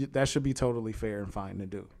that should be totally fair and fine to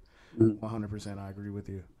do. 100%, I agree with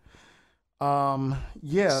you.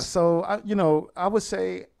 So I would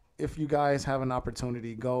say, if you guys have an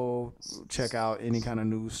opportunity, go check out any kind of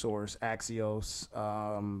news source, Axios.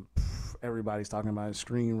 Everybody's talking about it.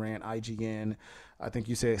 Screen Rant, IGN. I think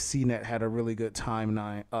you said CNET had a really good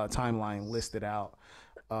timeline listed out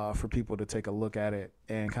for people to take a look at it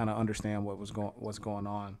and kind of understand what's going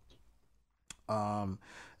on.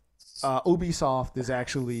 Ubisoft is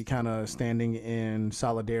actually kind of standing in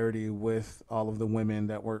solidarity with all of the women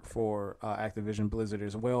that work for Activision Blizzard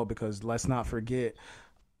as well, because let's not forget,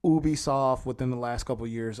 Ubisoft within the last couple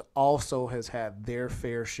of years also has had their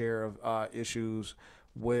fair share of issues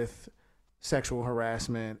with sexual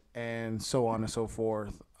harassment and so on and so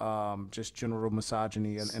forth, just general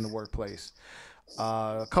misogyny in the workplace.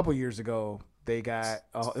 A couple years ago, they got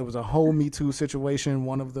it was a whole Me Too situation.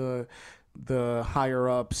 One of the higher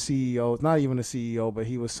up CEOs, not even a CEO, but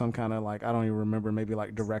he was some kind of, like, I don't even remember, maybe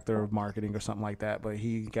like director of marketing or something like that, but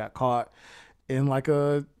he got caught in like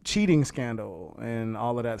a cheating scandal and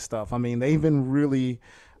all of that stuff. I mean, they've been really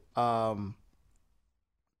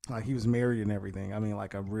like, he was married and everything. I mean,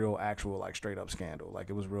 like a real actual, like, straight up scandal. Like,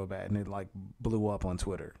 it was real bad, and it like blew up on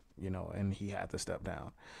Twitter, and he had to step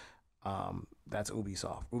down. That's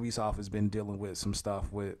Ubisoft. Ubisoft has been dealing with some stuff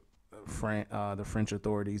with the French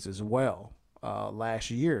authorities as well. Last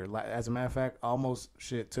year, as a matter of fact, almost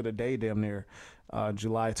to the day, damn near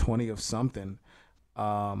July 20 of something.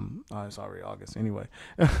 It's already August anyway,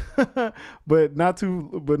 but not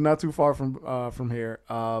too far from here.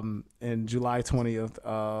 In July 20th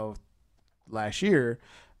of last year,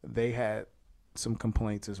 they had some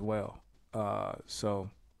complaints as well. And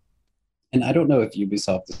I don't know if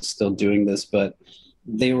Ubisoft is still doing this, but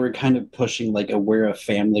they were kind of pushing like we're a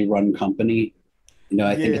family-run company.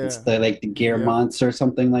 I think it's the Guillemonts or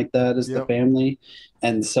something like that is the family.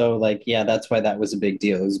 And so that's why that was a big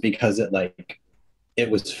deal. It was because it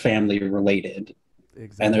was family related.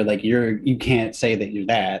 Exactly. And they're like, you can't say that you're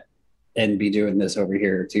that and be doing this over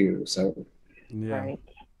here too. So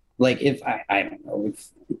like, if I don't know, if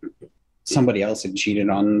somebody else had cheated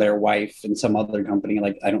on their wife in some other company,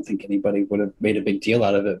 like, I don't think anybody would have made a big deal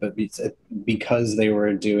out of it, but because they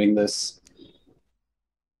were doing this,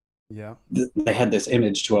 they had this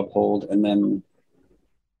image to uphold, and then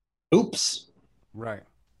oops. Right.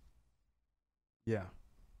 Yeah.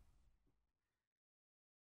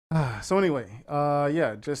 So anyway,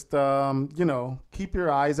 just keep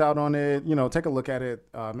your eyes out on it. Take a look at it.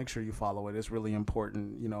 Make sure you follow it. It's really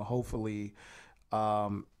important.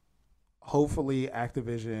 Hopefully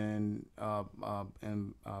Activision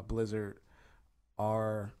and Blizzard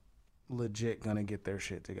are legit gonna get their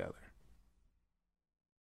shit together.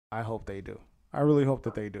 I hope they do. I really hope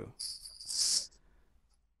that they do.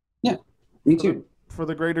 Yeah, me too. For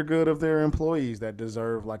the greater good of their employees that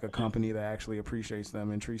deserve like a company that actually appreciates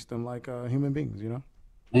them and treats them like human beings,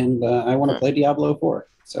 And I want to play Diablo 4,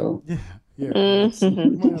 so yeah. You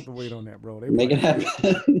might have to wait on that, bro. Make it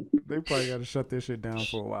happen. They probably got to shut this shit down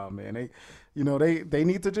for a while, man. They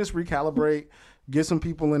need to just recalibrate, get some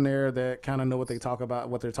people in there that kind of know what they're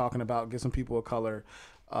talking about, get some people of color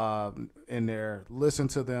in there, listen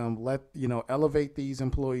to them, elevate these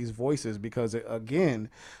employees' voices, because again,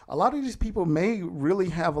 a lot of these people may really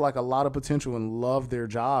have like a lot of potential and love their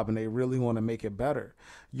job, and they really want to make it better.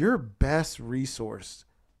 Your best resource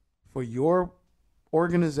for your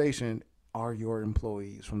organization are your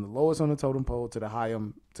employees, from the lowest on the totem pole to the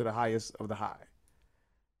highest of the high.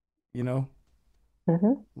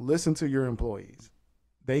 Listen to your employees.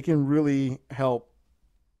 They can really help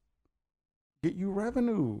get you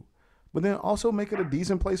revenue, but then also make it a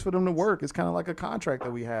decent place for them to work. It's kind of like a contract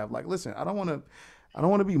that we have. Like, listen, I don't want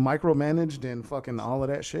to be micromanaged and fucking all of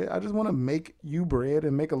that shit. I just want to make you bread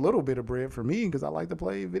and make a little bit of bread for me, because I like to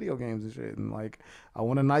play video games and shit. And like, I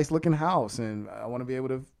want a nice looking house, and I want to be able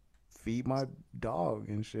to feed my dog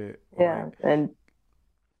and shit. Yeah, right? And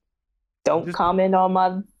don't comment on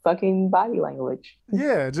my fucking body language.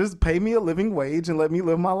 Yeah, just pay me a living wage and let me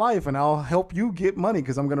live my life, and I'll help you get money,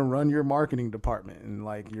 because I'm going to run your marketing department, and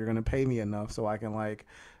like, you're going to pay me enough so I can like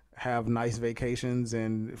have nice vacations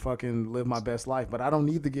and fucking live my best life. But I don't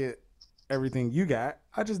need to get everything you got.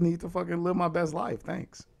 I just need to fucking live my best life.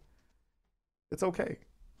 Thanks. It's okay.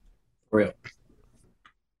 Real.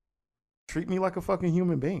 Treat me like a fucking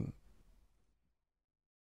human being.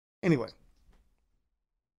 Anyway.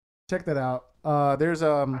 check that out. There's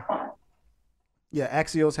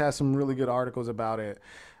Axios has some really good articles about it.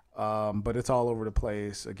 But it's all over the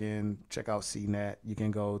place. Again, check out CNET. You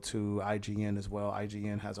can go to IGN as well.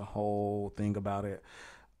 IGN has a whole thing about it.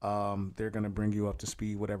 They're going to bring you up to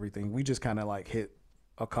speed with everything. We just kind of like hit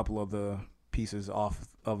a couple of the pieces off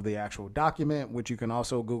of the actual document, which you can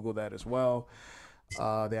also Google that as well,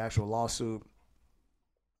 the actual lawsuit.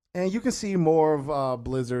 And you can see more of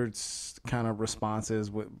Blizzard's kind of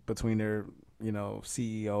responses between their,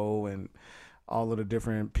 CEO and all of the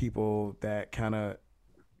different people that kind of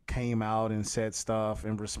came out and said stuff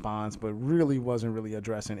in response, but really wasn't really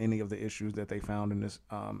addressing any of the issues that they found in this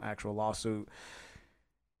actual lawsuit.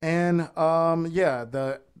 And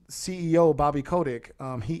the CEO Bobby Kotick,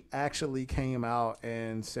 he actually came out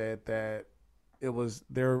and said that it was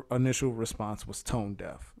their initial response was tone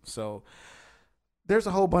deaf. So there's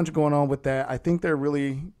a whole bunch going on with that. I think they're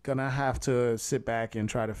really gonna have to sit back and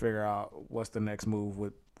try to figure out what's the next move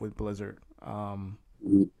with Blizzard.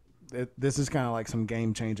 This is kind of like some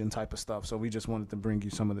game-changing type of stuff. So we just wanted to bring you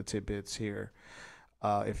some of the tidbits here,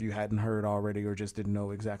 if you hadn't heard already or just didn't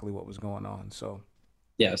know exactly what was going on. So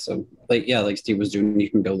yeah, so like Steve was doing, you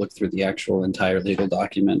can go look through the actual entire legal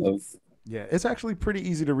document of. Yeah, it's actually pretty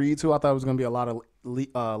easy to read too. I thought it was going to be a lot of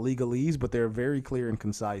legalese, but they're very clear and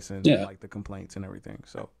concise in like the complaints and everything.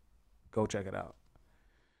 So go check it out.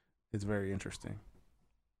 It's very interesting.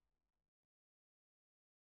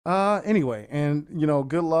 Anyway, and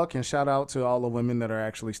good luck and shout out to all the women that are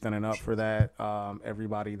actually standing up for that.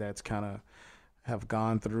 Everybody that's kind of have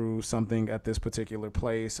gone through something at this particular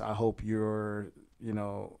place. I hope you're,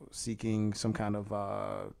 seeking some kind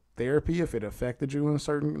of therapy if it affected you in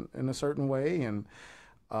a certain way. And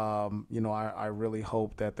I really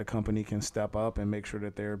hope that the company can step up and make sure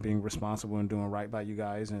that they're being responsible and doing right by you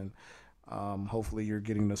guys. And hopefully you're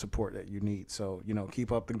getting the support that you need. So,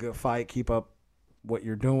 keep up the good fight, keep up what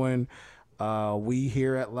you're doing. We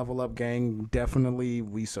here at Level Up Gang, definitely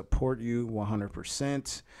we support you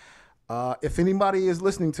 100%. If anybody is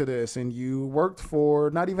listening to this and you worked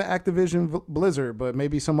for not even Activision Blizzard, but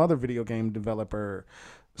maybe some other video game developer,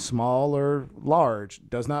 small or large,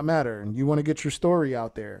 does not matter, and you want to get your story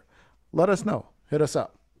out there, let us know. Hit us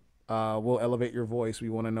up. We'll elevate your voice. We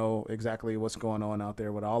want to know exactly what's going on out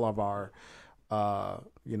there with all of our,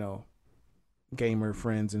 gamer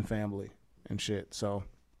friends and family and shit. So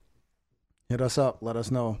hit us up. Let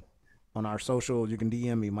us know on our social. You can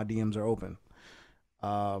DM me. My DMs are open.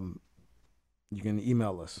 You can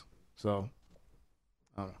email us. So,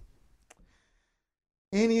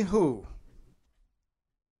 anywho,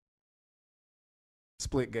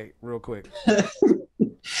 Splitgate, real quick.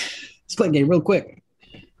 Splitgate, real quick.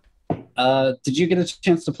 Did you get a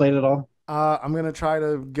chance to play it at all? I'm gonna try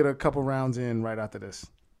to get a couple rounds in right after this.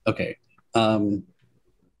 Okay.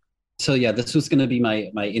 So yeah, this was gonna be my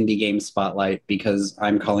indie game spotlight because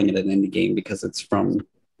I'm calling it an indie game because it's from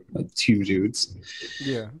like two dudes.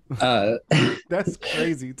 Yeah. That's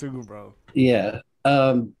crazy too, bro. Yeah.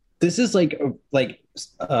 This is like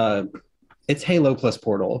it's Halo plus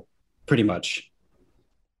Portal, pretty much.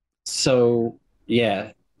 So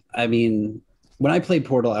yeah, I mean, when I played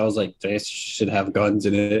Portal, I was like, they should have guns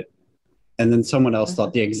in it. And then someone else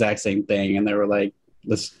thought the exact same thing, and they were like,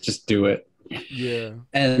 let's just do it. Yeah.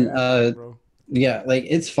 And yeah, like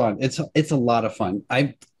it's fun. It's a lot of fun.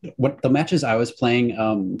 What the matches I was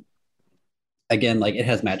playing, again, like it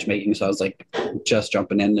has matchmaking, so I was like just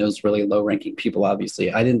jumping in. It was really low ranking people,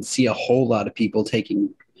 obviously. I didn't see a whole lot of people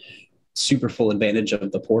taking super full advantage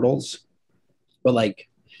of the portals. But like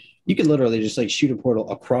you could literally just like shoot a portal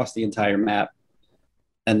across the entire map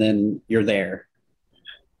and then you're there.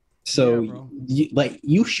 So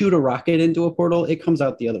you shoot a rocket into a portal, it comes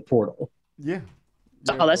out the other portal. Yeah.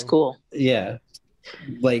 Oh, that's cool. Yeah.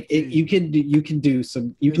 Like you can do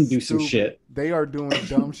some shit. They are doing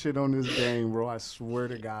dumb shit on this game, bro. I swear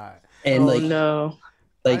to God. And no.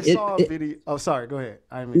 Like I saw a video. Oh, sorry. Go ahead.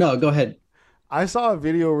 No, go ahead. I saw a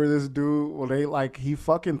video where this dude, he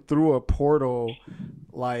fucking threw a portal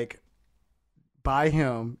like by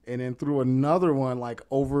him and then threw another one like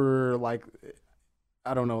over like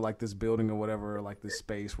I don't know, like this building or whatever, like this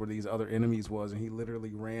space where these other enemies was, and he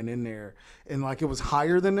literally ran in there and like it was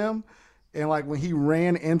higher than them. And like when he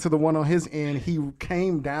ran into the one on his end, he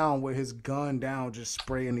came down with his gun down, just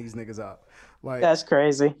spraying these niggas up. Like that's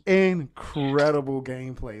crazy. Incredible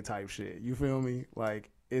gameplay type shit. You feel me? Like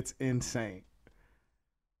it's insane.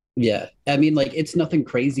 Yeah. I mean, like it's nothing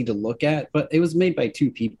crazy to look at, but it was made by two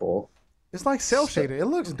people. It's like cell shaded. It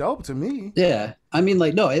looks dope to me. Yeah. I mean,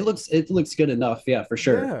 like, no, it looks good enough. Yeah, for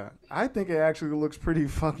sure. Yeah. I think it actually looks pretty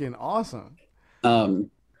fucking awesome. I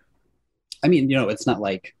mean, it's not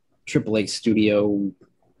like AAA studio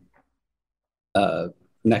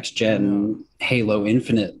next gen Halo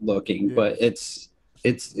Infinite looking, but it's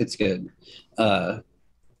good. But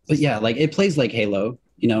yeah, like it plays like Halo,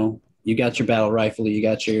 you know. You got your battle rifle, you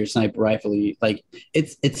got your sniper rifle, like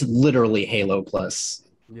it's literally Halo plus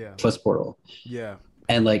Portal. Yeah.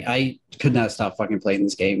 And like I could not stop fucking playing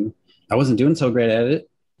this game. I wasn't doing so great at it,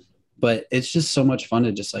 but it's just so much fun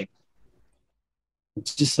to just like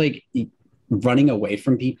running away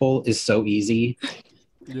from people is so easy.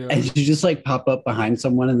 Yeah. And you just like pop up behind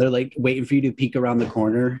someone and they're like waiting for you to peek around the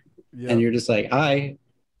corner. And you're just like, hi.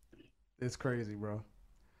 It's crazy, bro.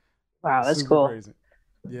 Wow, that's cool. Crazy.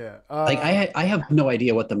 Yeah. Like I have no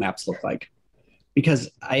idea what the maps look like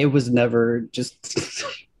because I was never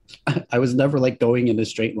I was never like going in a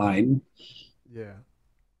straight line. Yeah.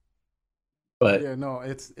 But yeah, no,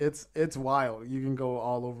 it's wild. You can go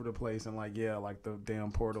all over the place and like like the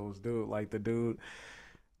damn portals, dude. Like the dude,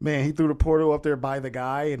 man, he threw the portal up there by the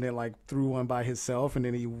guy and then like threw one by himself and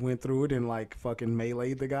then he went through it and like fucking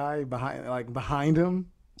meleeed the guy behind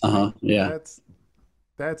him. Yeah.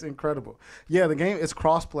 That's incredible. Yeah, the game is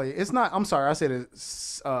crossplay. It's not. I'm sorry, I said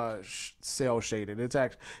it's cell shaded. It's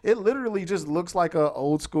actually. It literally just looks like a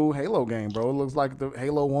old school Halo game, bro. It looks like the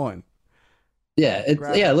Halo 1. Yeah,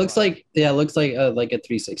 it looks like a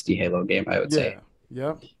 360 Halo game, I would say.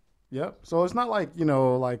 Yep. So it's not like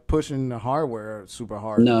like pushing the hardware super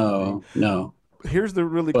hard. No. Here's the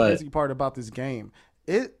really crazy part about this game.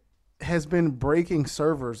 It has been breaking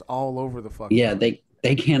servers all over the fucking. Yeah,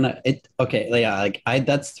 they cannot.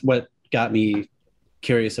 That's what got me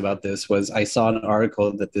curious about this. Was I saw an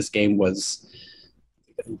article that this game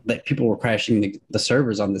that people were crashing the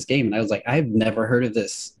servers on this game, and I was like, I've never heard of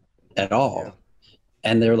this at all. Yeah.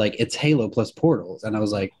 And they're like, it's Halo plus Portals, and I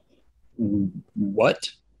was like, what?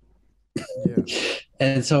 Yeah.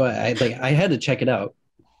 And so I had to check it out,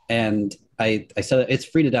 and I said it's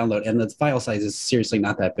free to download, and the file size is seriously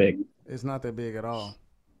not that big. It's not that big at all.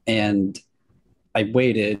 And I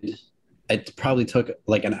waited. It probably took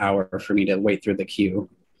like an hour for me to wait through the queue,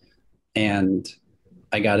 and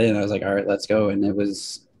I got in. I was like, all right, let's go, and it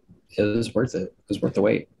was worth it. It was worth the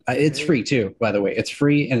wait. It's free too, by the way. It's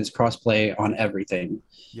free and it's crossplay on everything.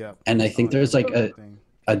 Yeah. And I think there's like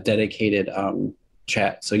a dedicated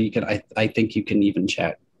chat, so you can. I think you can even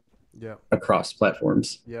chat. Yeah. Across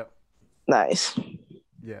platforms. Yep. Nice.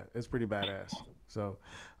 Yeah, it's pretty badass. So,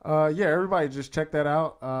 everybody just check that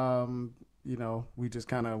out. We just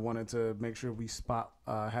kind of wanted to make sure we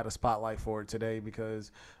had a spotlight for it today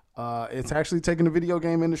because it's actually taking the video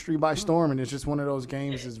game industry by storm, and it's just one of those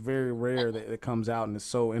games that's very rare that it comes out and it's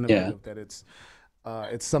so innovative that it's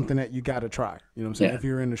something that you got to try. You know what I'm saying? If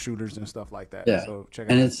you're into shooters and stuff like that. Yeah. So check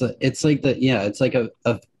it out. It's like it's like a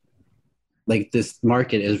like this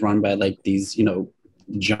market is run by like these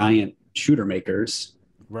giant shooter makers,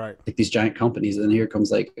 right? Like these giant companies, and here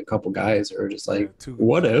comes like a couple guys who are just like,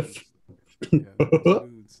 what if? And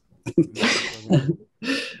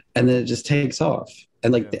then it just takes off,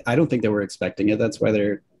 and I don't think they were expecting it. That's why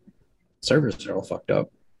their servers are all fucked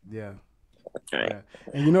up. Yeah.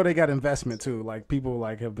 And they got investment too. Like people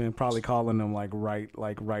have been probably calling them right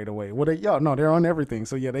away. Well, they're on everything.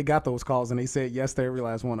 So they got those calls and they said yes to every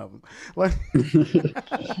last one of them. Like,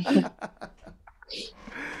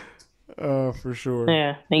 for sure.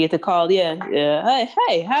 Yeah, they get the call. Yeah.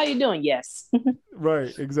 Hey, how you doing? Yes.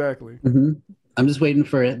 Right. Exactly. Mm-hmm. I'm just waiting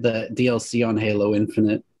for the DLC on Halo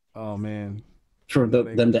Infinite. Oh man. For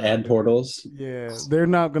them to add portals. Yeah, they're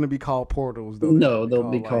not going to be called portals though. No,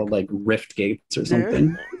 they'll be called like rift gates or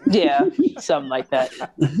something. Yeah, something like that.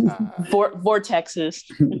 Vortexes.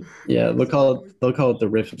 Yeah, they'll call it the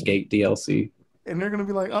Rift Gate DLC. And they're going to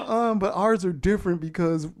be like, but ours are different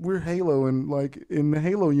because we're Halo and like in the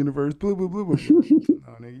Halo universe, blah blah blah blah.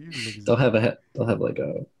 They'll have like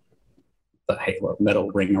a Halo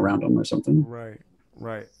metal ring around them or something. Right.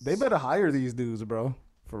 They better hire these dudes, bro.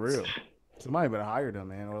 For real. Somebody better hire them,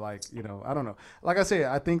 man. Or I don't know. Like I said,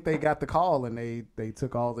 I think they got the call and they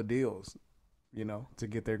took all the deals, to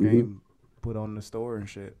get their game put on the store and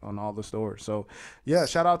shit, on all the stores. So, yeah,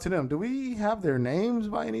 shout out to them. Do we have their names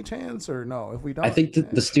by any chance or no? If we don't, I think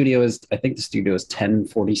the studio is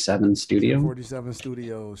 1047 Studio. 1047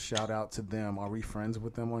 Studios. Shout out to them. Are we friends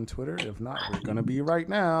with them on Twitter? If not, we're gonna be right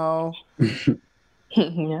now.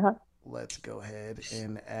 Yeah. Let's go ahead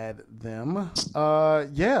and add them.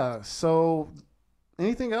 So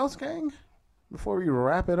anything else, gang, before we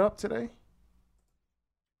wrap it up today?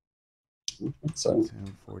 So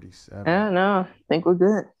 1047. I I think we're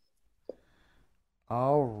good.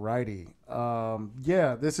 All righty.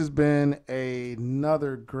 This has been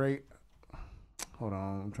another great. Hold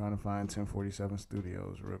on, I'm trying to find 1047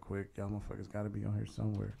 Studios real quick. Y'all motherfuckers got to be on here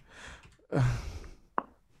somewhere.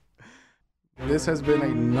 This has been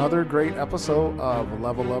another great episode of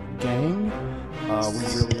Level Up Gang. We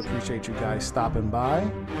really appreciate you guys stopping by.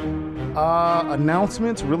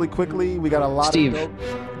 Announcements really quickly. We got a lot Steve, of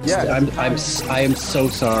I am so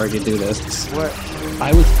sorry to do this. What?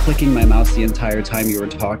 I was clicking my mouse the entire time you were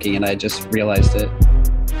talking, and I just realized it.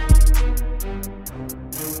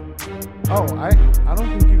 Oh, I don't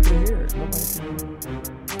think you can hear it. Nobody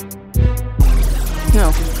can hear it. No,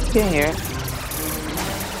 you can't hear it.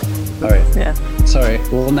 All right. Yeah. Sorry.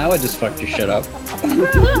 Well, now I just fucked your shit up.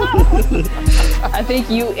 I think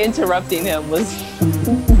you interrupting him was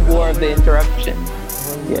more of the interruption.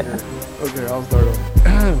 Yeah. Okay, I'll start over.